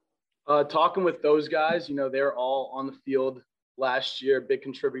matchup. Talking with those guys, you know, they're all on the field last year, big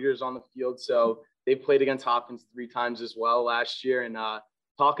contributors on the field. So they played against Hopkins 3 times as well last year. And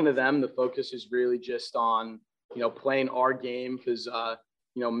talking to them, the focus is really just on, you know, playing our game because,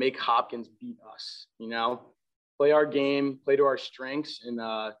 you know, make Hopkins beat us, you know, play our game, play to our strengths. And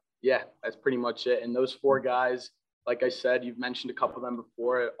yeah, that's pretty much it. And those 4 guys, like I said, you've mentioned a couple of them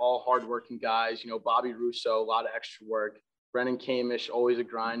before, all hardworking guys, you know, Bobby Russo, a lot of extra work. Brendan Camish, always a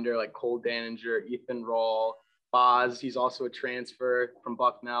grinder, like Cole Daniger, Ethan Rawl, Boz. He's also a transfer from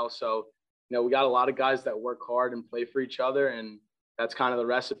Bucknell. So, you know, we got a lot of guys that work hard and play for each other, and that's kind of the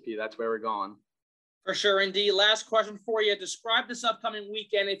recipe. That's where we're going. For sure, indeed. Last question for you. Describe this upcoming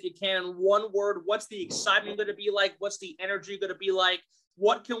weekend, if you can, in one word. What's the excitement going to be like? What's the energy going to be like?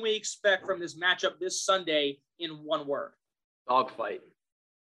 What can we expect from this matchup this Sunday in one word? Dogfight.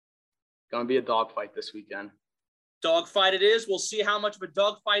 Going to be a dogfight this weekend. Dogfight it is. We'll see how much of a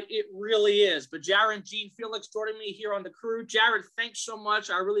dogfight it really is. But Jaryd Jean-Felix joining me here on the crew. Jaryd, thanks so much.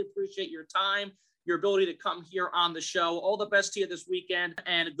 I really appreciate your time, your ability to come here on the show. All the best to you this weekend,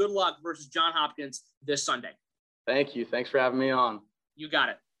 and good luck versus Johns Hopkins this Sunday. Thank you. Thanks for having me on. You got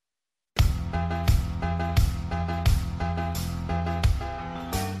it.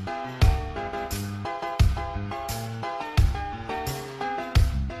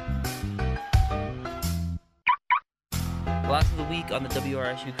 Last of the week on the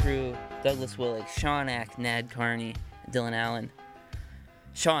WRSU crew, Doug Willig, Shaun Nadkarni, Dylan Allen.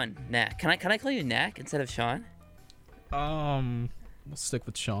 Shaun, Knack. Can I call you Knack instead of Shaun? We'll stick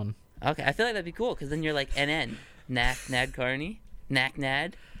with Shaun. Okay, I feel like that'd be cool because then you're like NN, Knack Nadkarni, Knack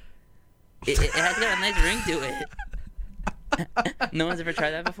Nad. It has got a nice ring to it. No one's ever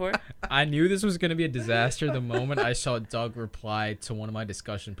tried that before? I knew this was going to be a disaster the moment I saw Doug reply to one of my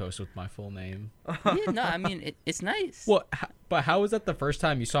discussion posts with my full name. Yeah, no, I mean, it's nice. Well, but how was that the first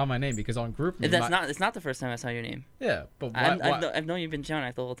time you saw my name? Because on group name... It's not the first time I saw your name. Yeah, but why, I've known you've been Shaun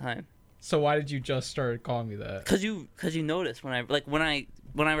the whole time. So why did you just start calling me that? Because you noticed when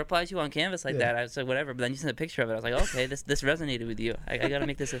I replied to you on Canvas like that, I was like, whatever, but then you sent a picture of it. I was like, okay, this resonated with you. I got to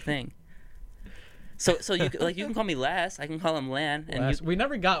make this a thing. So you can call me Lass. I can call him Lan. And we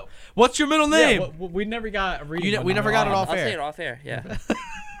never got. What's your middle name? Yeah, we never got. We never got it off air. I'll say it off air. Yeah.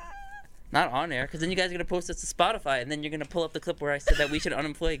 Not on air, because then you guys are gonna post this to Spotify, and then you're gonna pull up the clip where I said that we should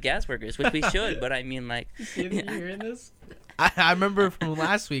unemploy gas workers, which we should. But I mean, like. You hearing this? I remember from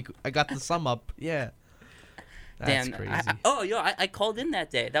last week. I got the sum up. Yeah. That's damn, crazy. I called in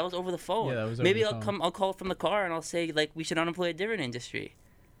that day. That was over the phone. Yeah, that was over Maybe the phone. I'll call from the car and I'll say like we should unemploy a different industry.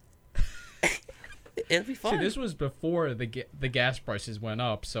 It'll be fun. See, this was before the gas prices went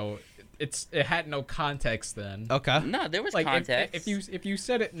up, so it had no context then. Okay. No, there was Like context. if you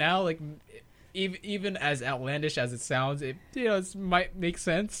said it now, like even as outlandish as it sounds, it might make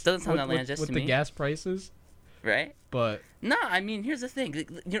sense. Doesn't sound outlandish with to the me. gas prices, right? but No, I mean here's the thing.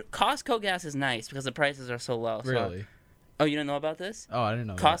 Costco gas is nice because the prices are so low. really, Oh, you didn't know about this? oh, I didn't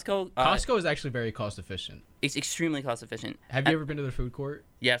know. Costco. Costco is actually very cost efficient. It's extremely cost efficient. Have you ever been to their food court?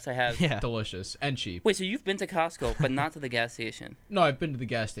 Yes, I have. Yeah. Delicious and cheap. Wait, so you've been to Costco, but not to the gas station? No, I've been to the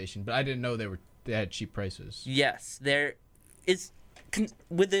gas station, but I didn't know they had cheap prices. Yes, there is.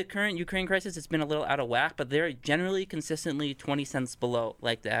 With the current Ukraine crisis, it's been a little out of whack, but they're generally consistently 20 cents below,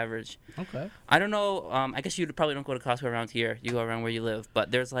 like the average. Okay. I don't know. I guess you probably don't go to Costco around here. You go around where you live,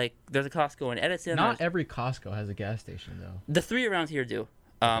 but there's a Costco in Edison. Not every Costco has a gas station though. The 3 around here do.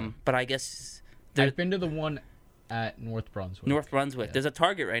 But I guess I've been to the one at North Brunswick. North Brunswick. Yeah. There's a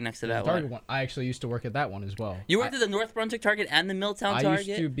Target right next to There's that a Target one. I actually used to work at that one as well. You worked at the North Brunswick Target and the Milltown I Target?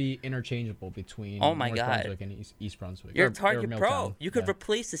 used to be interchangeable between Oh my North God. Brunswick and East Brunswick. You're Or a Target pro. Milltown. You could Yeah.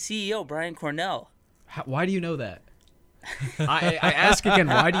 replace the CEO, Brian Cornell. Why do you know that? I ask again,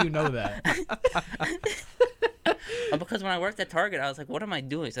 why do you know that? Because when I worked at Target, I was like, what am I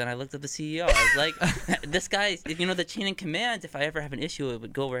doing? So then I looked up the CEO. I was like, this guy, the chain in command, if I ever have an issue, it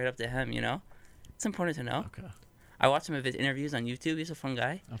would go right up to him, It's important to know. Okay. I watched some of his interviews on YouTube. He's a fun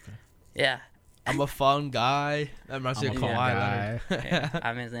guy. Okay. Yeah. I'm a fun guy. I'm not saying a fun Kawhi guy. Leonard. Yeah.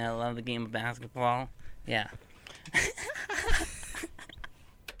 Obviously, I love the game of basketball. Yeah.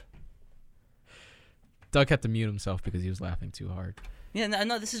 Doug had to mute himself because he was laughing too hard. Yeah,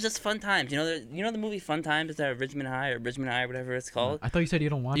 no, this is just fun times. The movie Fun Times? Is that Richmond High or Richmond High, whatever it's called? I thought you said you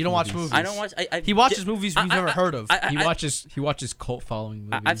don't watch. You don't watch movies. I don't watch. He watches movies we've never heard of. He watches cult following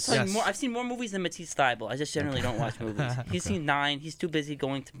movies. I've seen more movies than Matisse Thybulle. I just generally don't watch movies. He's seen 9. He's too busy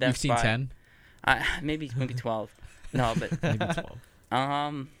going to Best You've Buy. seen 10? Maybe 12. No, but Maybe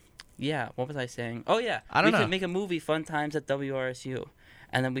 12. yeah. What was I saying? Oh yeah, I don't know. We could make a movie, Fun Times at WRSU,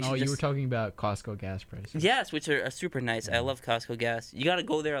 and then we should. You were talking about Costco gas prices. Yes, which are super nice. Yeah. I love Costco gas. You got to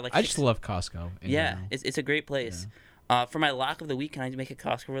go there like. I just love Costco. Yeah, it's a great place. Yeah. For my lock of the week, can I make it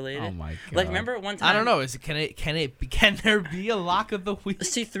Costco related? Oh my god! Like remember one time? I don't know. Can there be a lock of the week?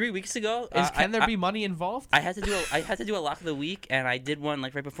 See, 3 weeks ago, Can there be money involved? I had to do a lock of the week, and I did one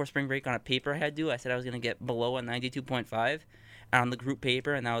like right before spring break on a paper I had to do. I said I was gonna get below a 92.5 on the group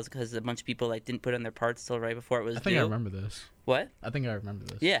paper, and that was because a bunch of people like didn't put in their parts till right before it was I think due. I remember this. What? I think I remember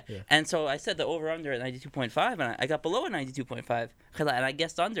this. Yeah. And so I said the over-under at 92.5, and I got below a 92.5, and I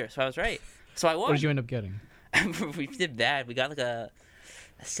guessed under, so I was right. So I won. What did you end up getting? We did bad. We got like a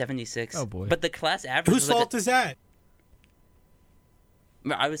 76. Oh, boy. But the class average Whose was fault is that?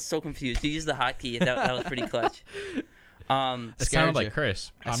 I was so confused. You used the hotkey. That was pretty clutch. It Scared sounded like you.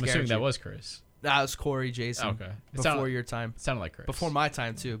 Chris. I I'm scared assuming that you. was Chris. That was Corey Jason. Okay. It Before sounded- your time. It sounded like Chris. Before my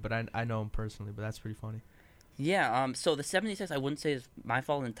time too, but I know him personally. But that's pretty funny. Yeah, so the 76 I wouldn't say is my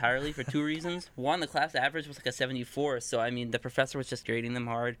fault entirely for 2 reasons. One, the class average was like a 74, so I mean the professor was just grading them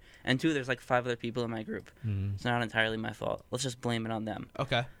hard. And 2, there's like 5 other people in my group. Mhm. It's not entirely my fault. Let's just blame it on them.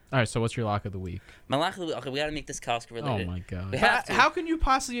 Okay. All right. So what's your lock of the week? My lock of the week, okay, we got to make this Costco related. Oh my god. We have to. How can you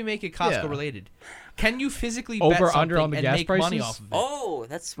possibly make it Costco Yeah. related? Can you physically Over, bet something under on the and gas make money prices? off of it? Oh,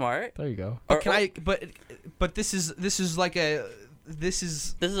 that's smart. There you go. But Or- can I? But this is like a this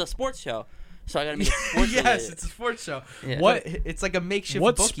is. This is a sports show, so I got to make it sports Yes, related. it's a sports show. Yeah. What- It's like a makeshift.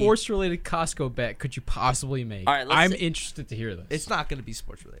 What bookie. sports-related Costco bet could you possibly make? All right, let's I'm say- interested to hear this. It's not going to be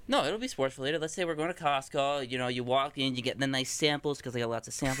sports related. No, it'll be sports related. Let's say we're going to Costco. You walk in, you get the nice samples because they got lots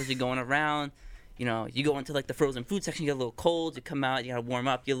of samples. You're going around. You go into like the frozen food section. You get a little cold. You come out. You gotta warm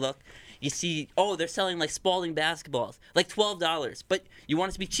up. You look. You see. Oh, they're selling like Spalding basketballs, like $12. But you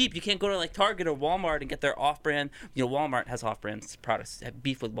want it to be cheap. You can't go to like Target or Walmart and get their off-brand. Walmart has off-brand products. Have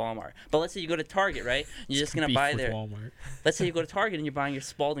beef with Walmart. But let's say you go to Target, right? You're just gonna Beef buy with their. Walmart. Let's say you go to Target and you're buying your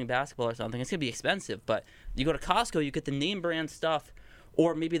Spalding basketball or something. It's gonna be expensive, but you go to Costco, you get the name brand stuff,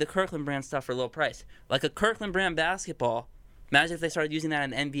 or maybe the Kirkland brand stuff for a low price. Like a Kirkland brand basketball. Imagine if they started using that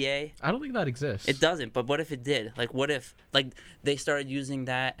in NBA. I don't think that exists. It doesn't, but what if it did? Like, what if they started using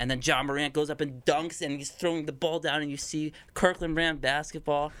that, and then John Morant goes up and dunks, and he's throwing the ball down, and you see Kirkland brand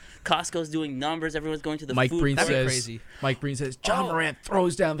basketball. Costco's doing numbers. Everyone's going to the Mike food Breen court. That'd be says. crazy. Mike Breen says John Oh. Morant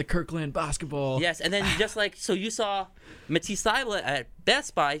throws down the Kirkland basketball. Yes, and then just like so, you saw Matisse Thybulle at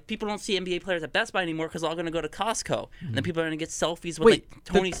Best Buy. People don't see NBA players at Best Buy anymore because they're all going to go to Costco, and then people are going to get selfies with Wait, like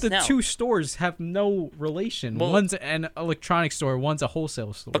Tony the Snell. two stores have no relation. Well- One's an electronics store, one's a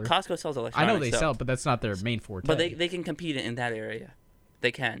wholesale store. But Costco sells I electronics. know they so- sell, but that's not their main forte. But they can compete in that area.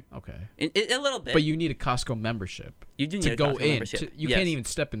 They can. Okay. A little bit. But you need a Costco membership You do need to a go Costco in. membership. You Yes. can't even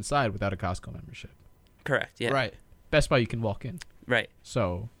step inside without a Costco membership. Correct. Yeah. Right. Best Buy, you can walk in. Right.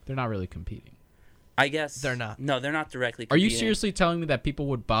 So they're not really competing. I guess They're not. No, they're not directly. Are you competing. seriously telling me that people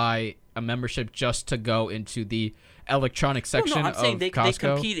would buy a membership just to go into the electronic section No, I'm saying of they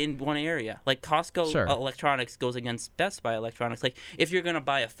Costco? compete in one area. Like Costco Sure. Electronics goes against Best Buy Electronics. Like if you're gonna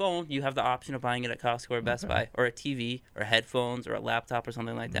buy a phone, you have the option of buying it at Costco or Best Buy, or a TV, or headphones, or a laptop, or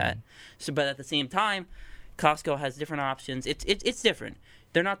something like that. So, but at the same time, Costco has different options. It's different.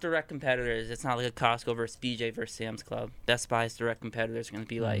 They're not direct competitors. It's not like a Costco versus BJ versus Sam's Club. Best Buy's direct competitors are gonna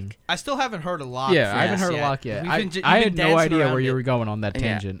be like. I still haven't heard a lot. Yeah, for I haven't this heard yet. a lot yet. We've I been j- I we've had been no dancing idea around where you it. were going on that Yeah.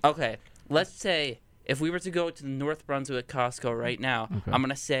 tangent. Okay, let's say if we were to go to the North Brunswick Costco right now, Okay. I'm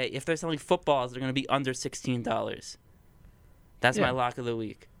gonna say if they're selling footballs, they're gonna be under $16. That's Yeah. my lock of the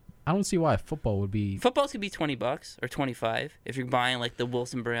week. I don't see why football would be. Footballs could be $20 or $25 if you're buying like the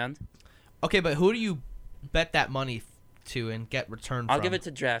Wilson brand. Okay, but who do you bet that money to and get return I'll from. give it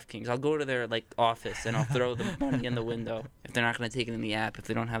to DraftKings. I'll go to their office and I'll throw the money in the window if they're not going to take it in the app, if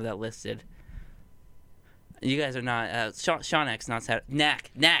they don't have that listed. You guys are not. Sean X not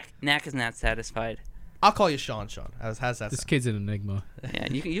satisfied. Knack is not satisfied. I'll call you Sean. How's that This sound? kid's an enigma. Yeah,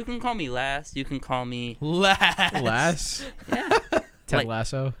 you can call me Last. You can call me. Lass? Yeah. Ted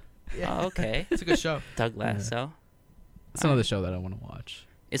Lasso? Oh, okay. It's a good show. Doug Lasso. It's another show that I want to watch.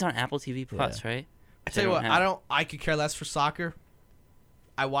 It's on Apple TV Plus, right? I tell you what, I could care less for soccer.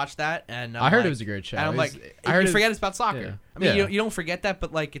 I watched that and I heard it was a great show. And I'm I heard you forget it's about soccer. Yeah. I mean, Yeah. you don't forget that,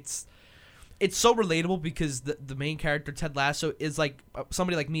 but it's so relatable because the main character Ted Lasso is like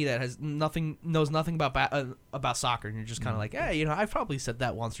somebody like me that knows nothing about soccer, and you're just kind of like, hey, I've probably said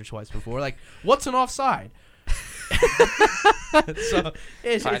that once or twice before. Like, what's an offside? So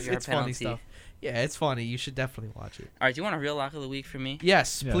it's funny penalty. stuff. Yeah, it's funny. You should definitely watch it. All right, do you want a real lock of the week from me?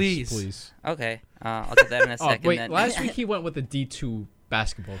 Yes, please. Okay, I'll get that in a second. Wait, then. last week he went with the D2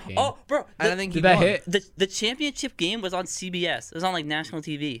 basketball game. Oh, bro, I don't think did that hit? the championship game was on CBS. It was on national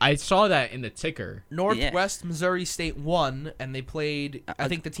TV. I saw that in the ticker. Northwest Missouri State won, and they played. I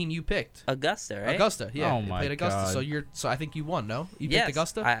think the team you picked, Augusta, right? Augusta. Yeah, Oh they my played Augusta. God. So I think you won. No, you Yes. picked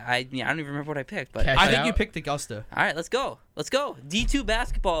Augusta. I don't even remember what I picked, but Cash I think out? you picked Augusta, all right, let's go. D2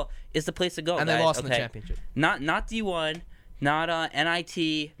 basketball is the place to go. and guys. they lost in the Okay. championship. Not D1, not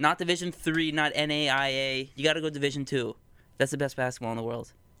NIT, not Division 3, not NAIA. You got to go Division 2. That's the best basketball in the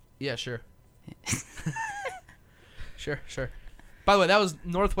world. Yeah, sure. Sure. By the way, that was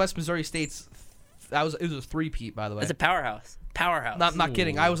Northwest Missouri State's. It was a three-peat, by the way. It's a powerhouse. Not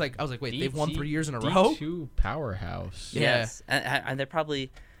kidding. I was like, wait, they've won 3 years in a row. D2 powerhouse. Yeah. Yes, and they're probably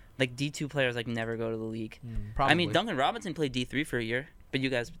D2 players never go to the league. Probably. I mean, Duncan Robinson played D3 for a year, but you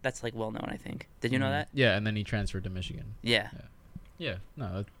guys, that's well known, I think. Did you know that? Yeah, and then he transferred to Michigan. Yeah. Yeah,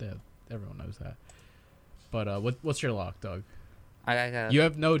 no, everyone knows that. But what's your lock, Doug? I got. You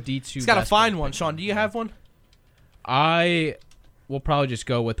have no D2. He's got to basketball find one. pick. Sean, do you have one? I will probably just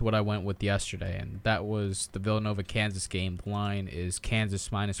go with what I went with yesterday, and that was the Villanova-Kansas game. The line is Kansas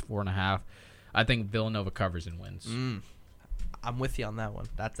 -4.5. I think Villanova covers and wins. I'm with you on that one.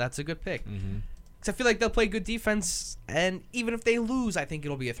 That's a good pick. Mm-hmm. Because I feel like they'll play good defense, and even if they lose, I think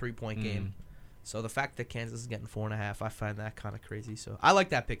it'll be a 3-point game. So the fact that Kansas is getting 4.5, I find that kind of crazy. So I like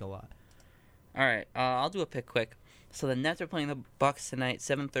that pick a lot. All right, I'll do a pick quick. So the Nets are playing the Bucks tonight,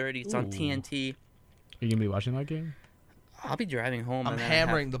 7:30. It's on TNT. Are you gonna be watching that game? I'll be driving home. I'm and then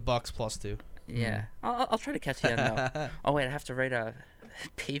hammering the Bucks +2. Yeah, I'll try to catch you in though. Oh wait, I have to write a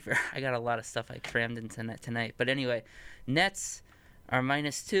paper. I got a lot of stuff I crammed in tonight. But anyway, Nets are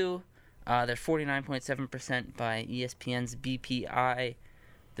 -2. They're 49.7% by ESPN's BPI.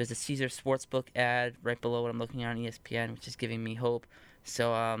 There's a Caesar Sportsbook ad right below what I'm looking at on ESPN, which is giving me hope.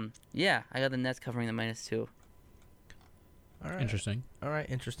 So yeah, I got the Nets covering the -2. All right. Interesting. All right,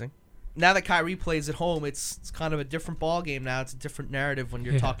 interesting. Now that Kyrie plays at home, it's kind of a different ball game now. It's a different narrative when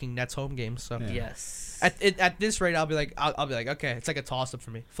you're talking Nets home games. So Yeah. Yes. at this rate, I'll be like, okay, it's like a toss up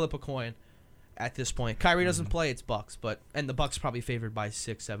for me. Flip a coin. At this point, Kyrie doesn't play. It's Bucks, and the Bucks probably favored by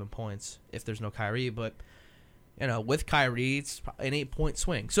 6-7 points if there's no Kyrie. But with Kyrie, it's an 8-point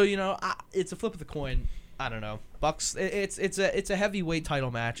swing. So it's a flip of the coin. I don't know. Bucks. It's a heavyweight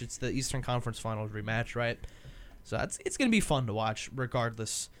title match. It's the Eastern Conference Finals rematch, right? So it's gonna be fun to watch,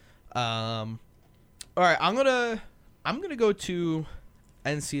 regardless. All right, I'm gonna go to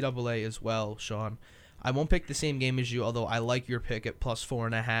NCAA as well, Sean. I won't pick the same game as you, although I like your pick at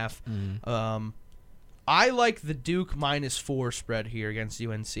 +4.5. I like the Duke -4 spread here against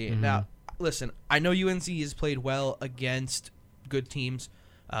UNC. Now, listen, I know UNC has played well against good teams.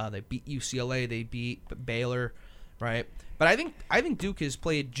 They beat UCLA, they beat Baylor, right? But I think Duke has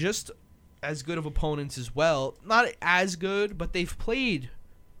played just as good of opponents as well. Not as good, but they've played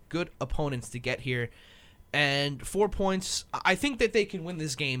good opponents to get here. And 4 points, I think that they can win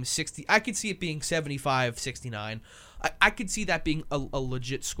this game 60. I could see it being 75-69. I could see that being a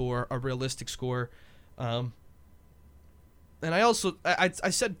legit score, a realistic score. And I also, I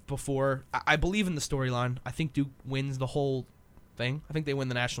said before, I believe in the storyline. I think Duke wins the whole thing. I think they win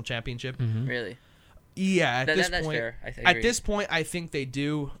the national championship. Really? Yeah, That's this point, fair. I agree. at this point, I think they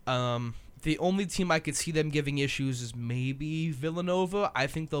do. The only team I could see them giving issues is maybe Villanova. I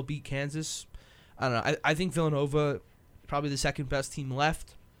think they'll beat Kansas. I don't know. I think Villanova probably the second best team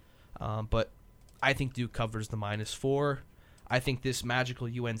left. But I think Duke covers the -4. I think this magical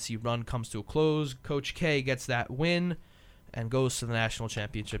UNC run comes to a close. Coach K gets that win and goes to the national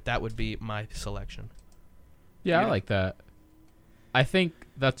championship. That would be my selection. Yeah, I like that. I think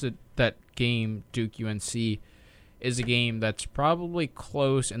that game Duke UNC is a game that's probably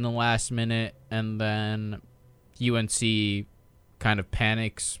close in the last minute, and then UNC kind of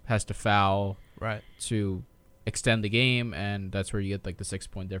panics, has to foul to extend the game, and that's where you get like the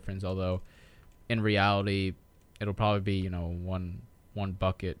 6-point difference. Although in reality, it'll probably be one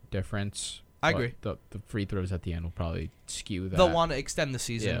bucket difference. I agree. The free throws at the end will probably skew that. They'll want to extend the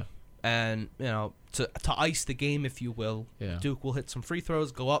season. Yeah. And, to ice the game, if you will. Yeah. Duke will hit some free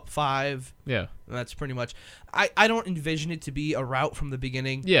throws, go up 5. Yeah. And that's pretty much. I don't envision it to be a rout from the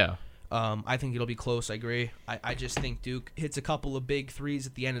beginning. Yeah. I think it'll be close. I agree. I just think Duke hits a couple of big threes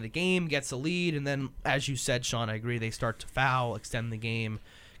at the end of the game, gets a lead, and then, as you said, Shaun, I agree, they start to foul, extend the game.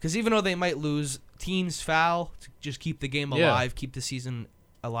 Because even though they might lose, teams foul to just keep the game alive, keep the season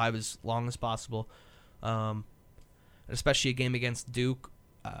alive as long as possible. Especially a game against Duke.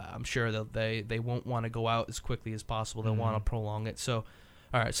 I'm sure that they won't want to go out as quickly as possible. They'll want to prolong it. So,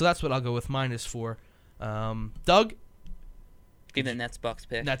 all right. So that's what I'll go with -4. Doug? Give the Nets-Bucks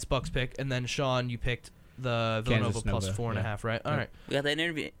pick. Nets-Bucks pick. And then, Shaun, you picked the Villanova plus 4.5, right? All right. We got that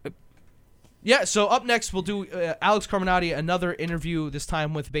interview. Yeah, so up next we'll do Alex Carmenaty, another interview, this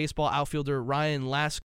time with baseball outfielder Ryan Lask.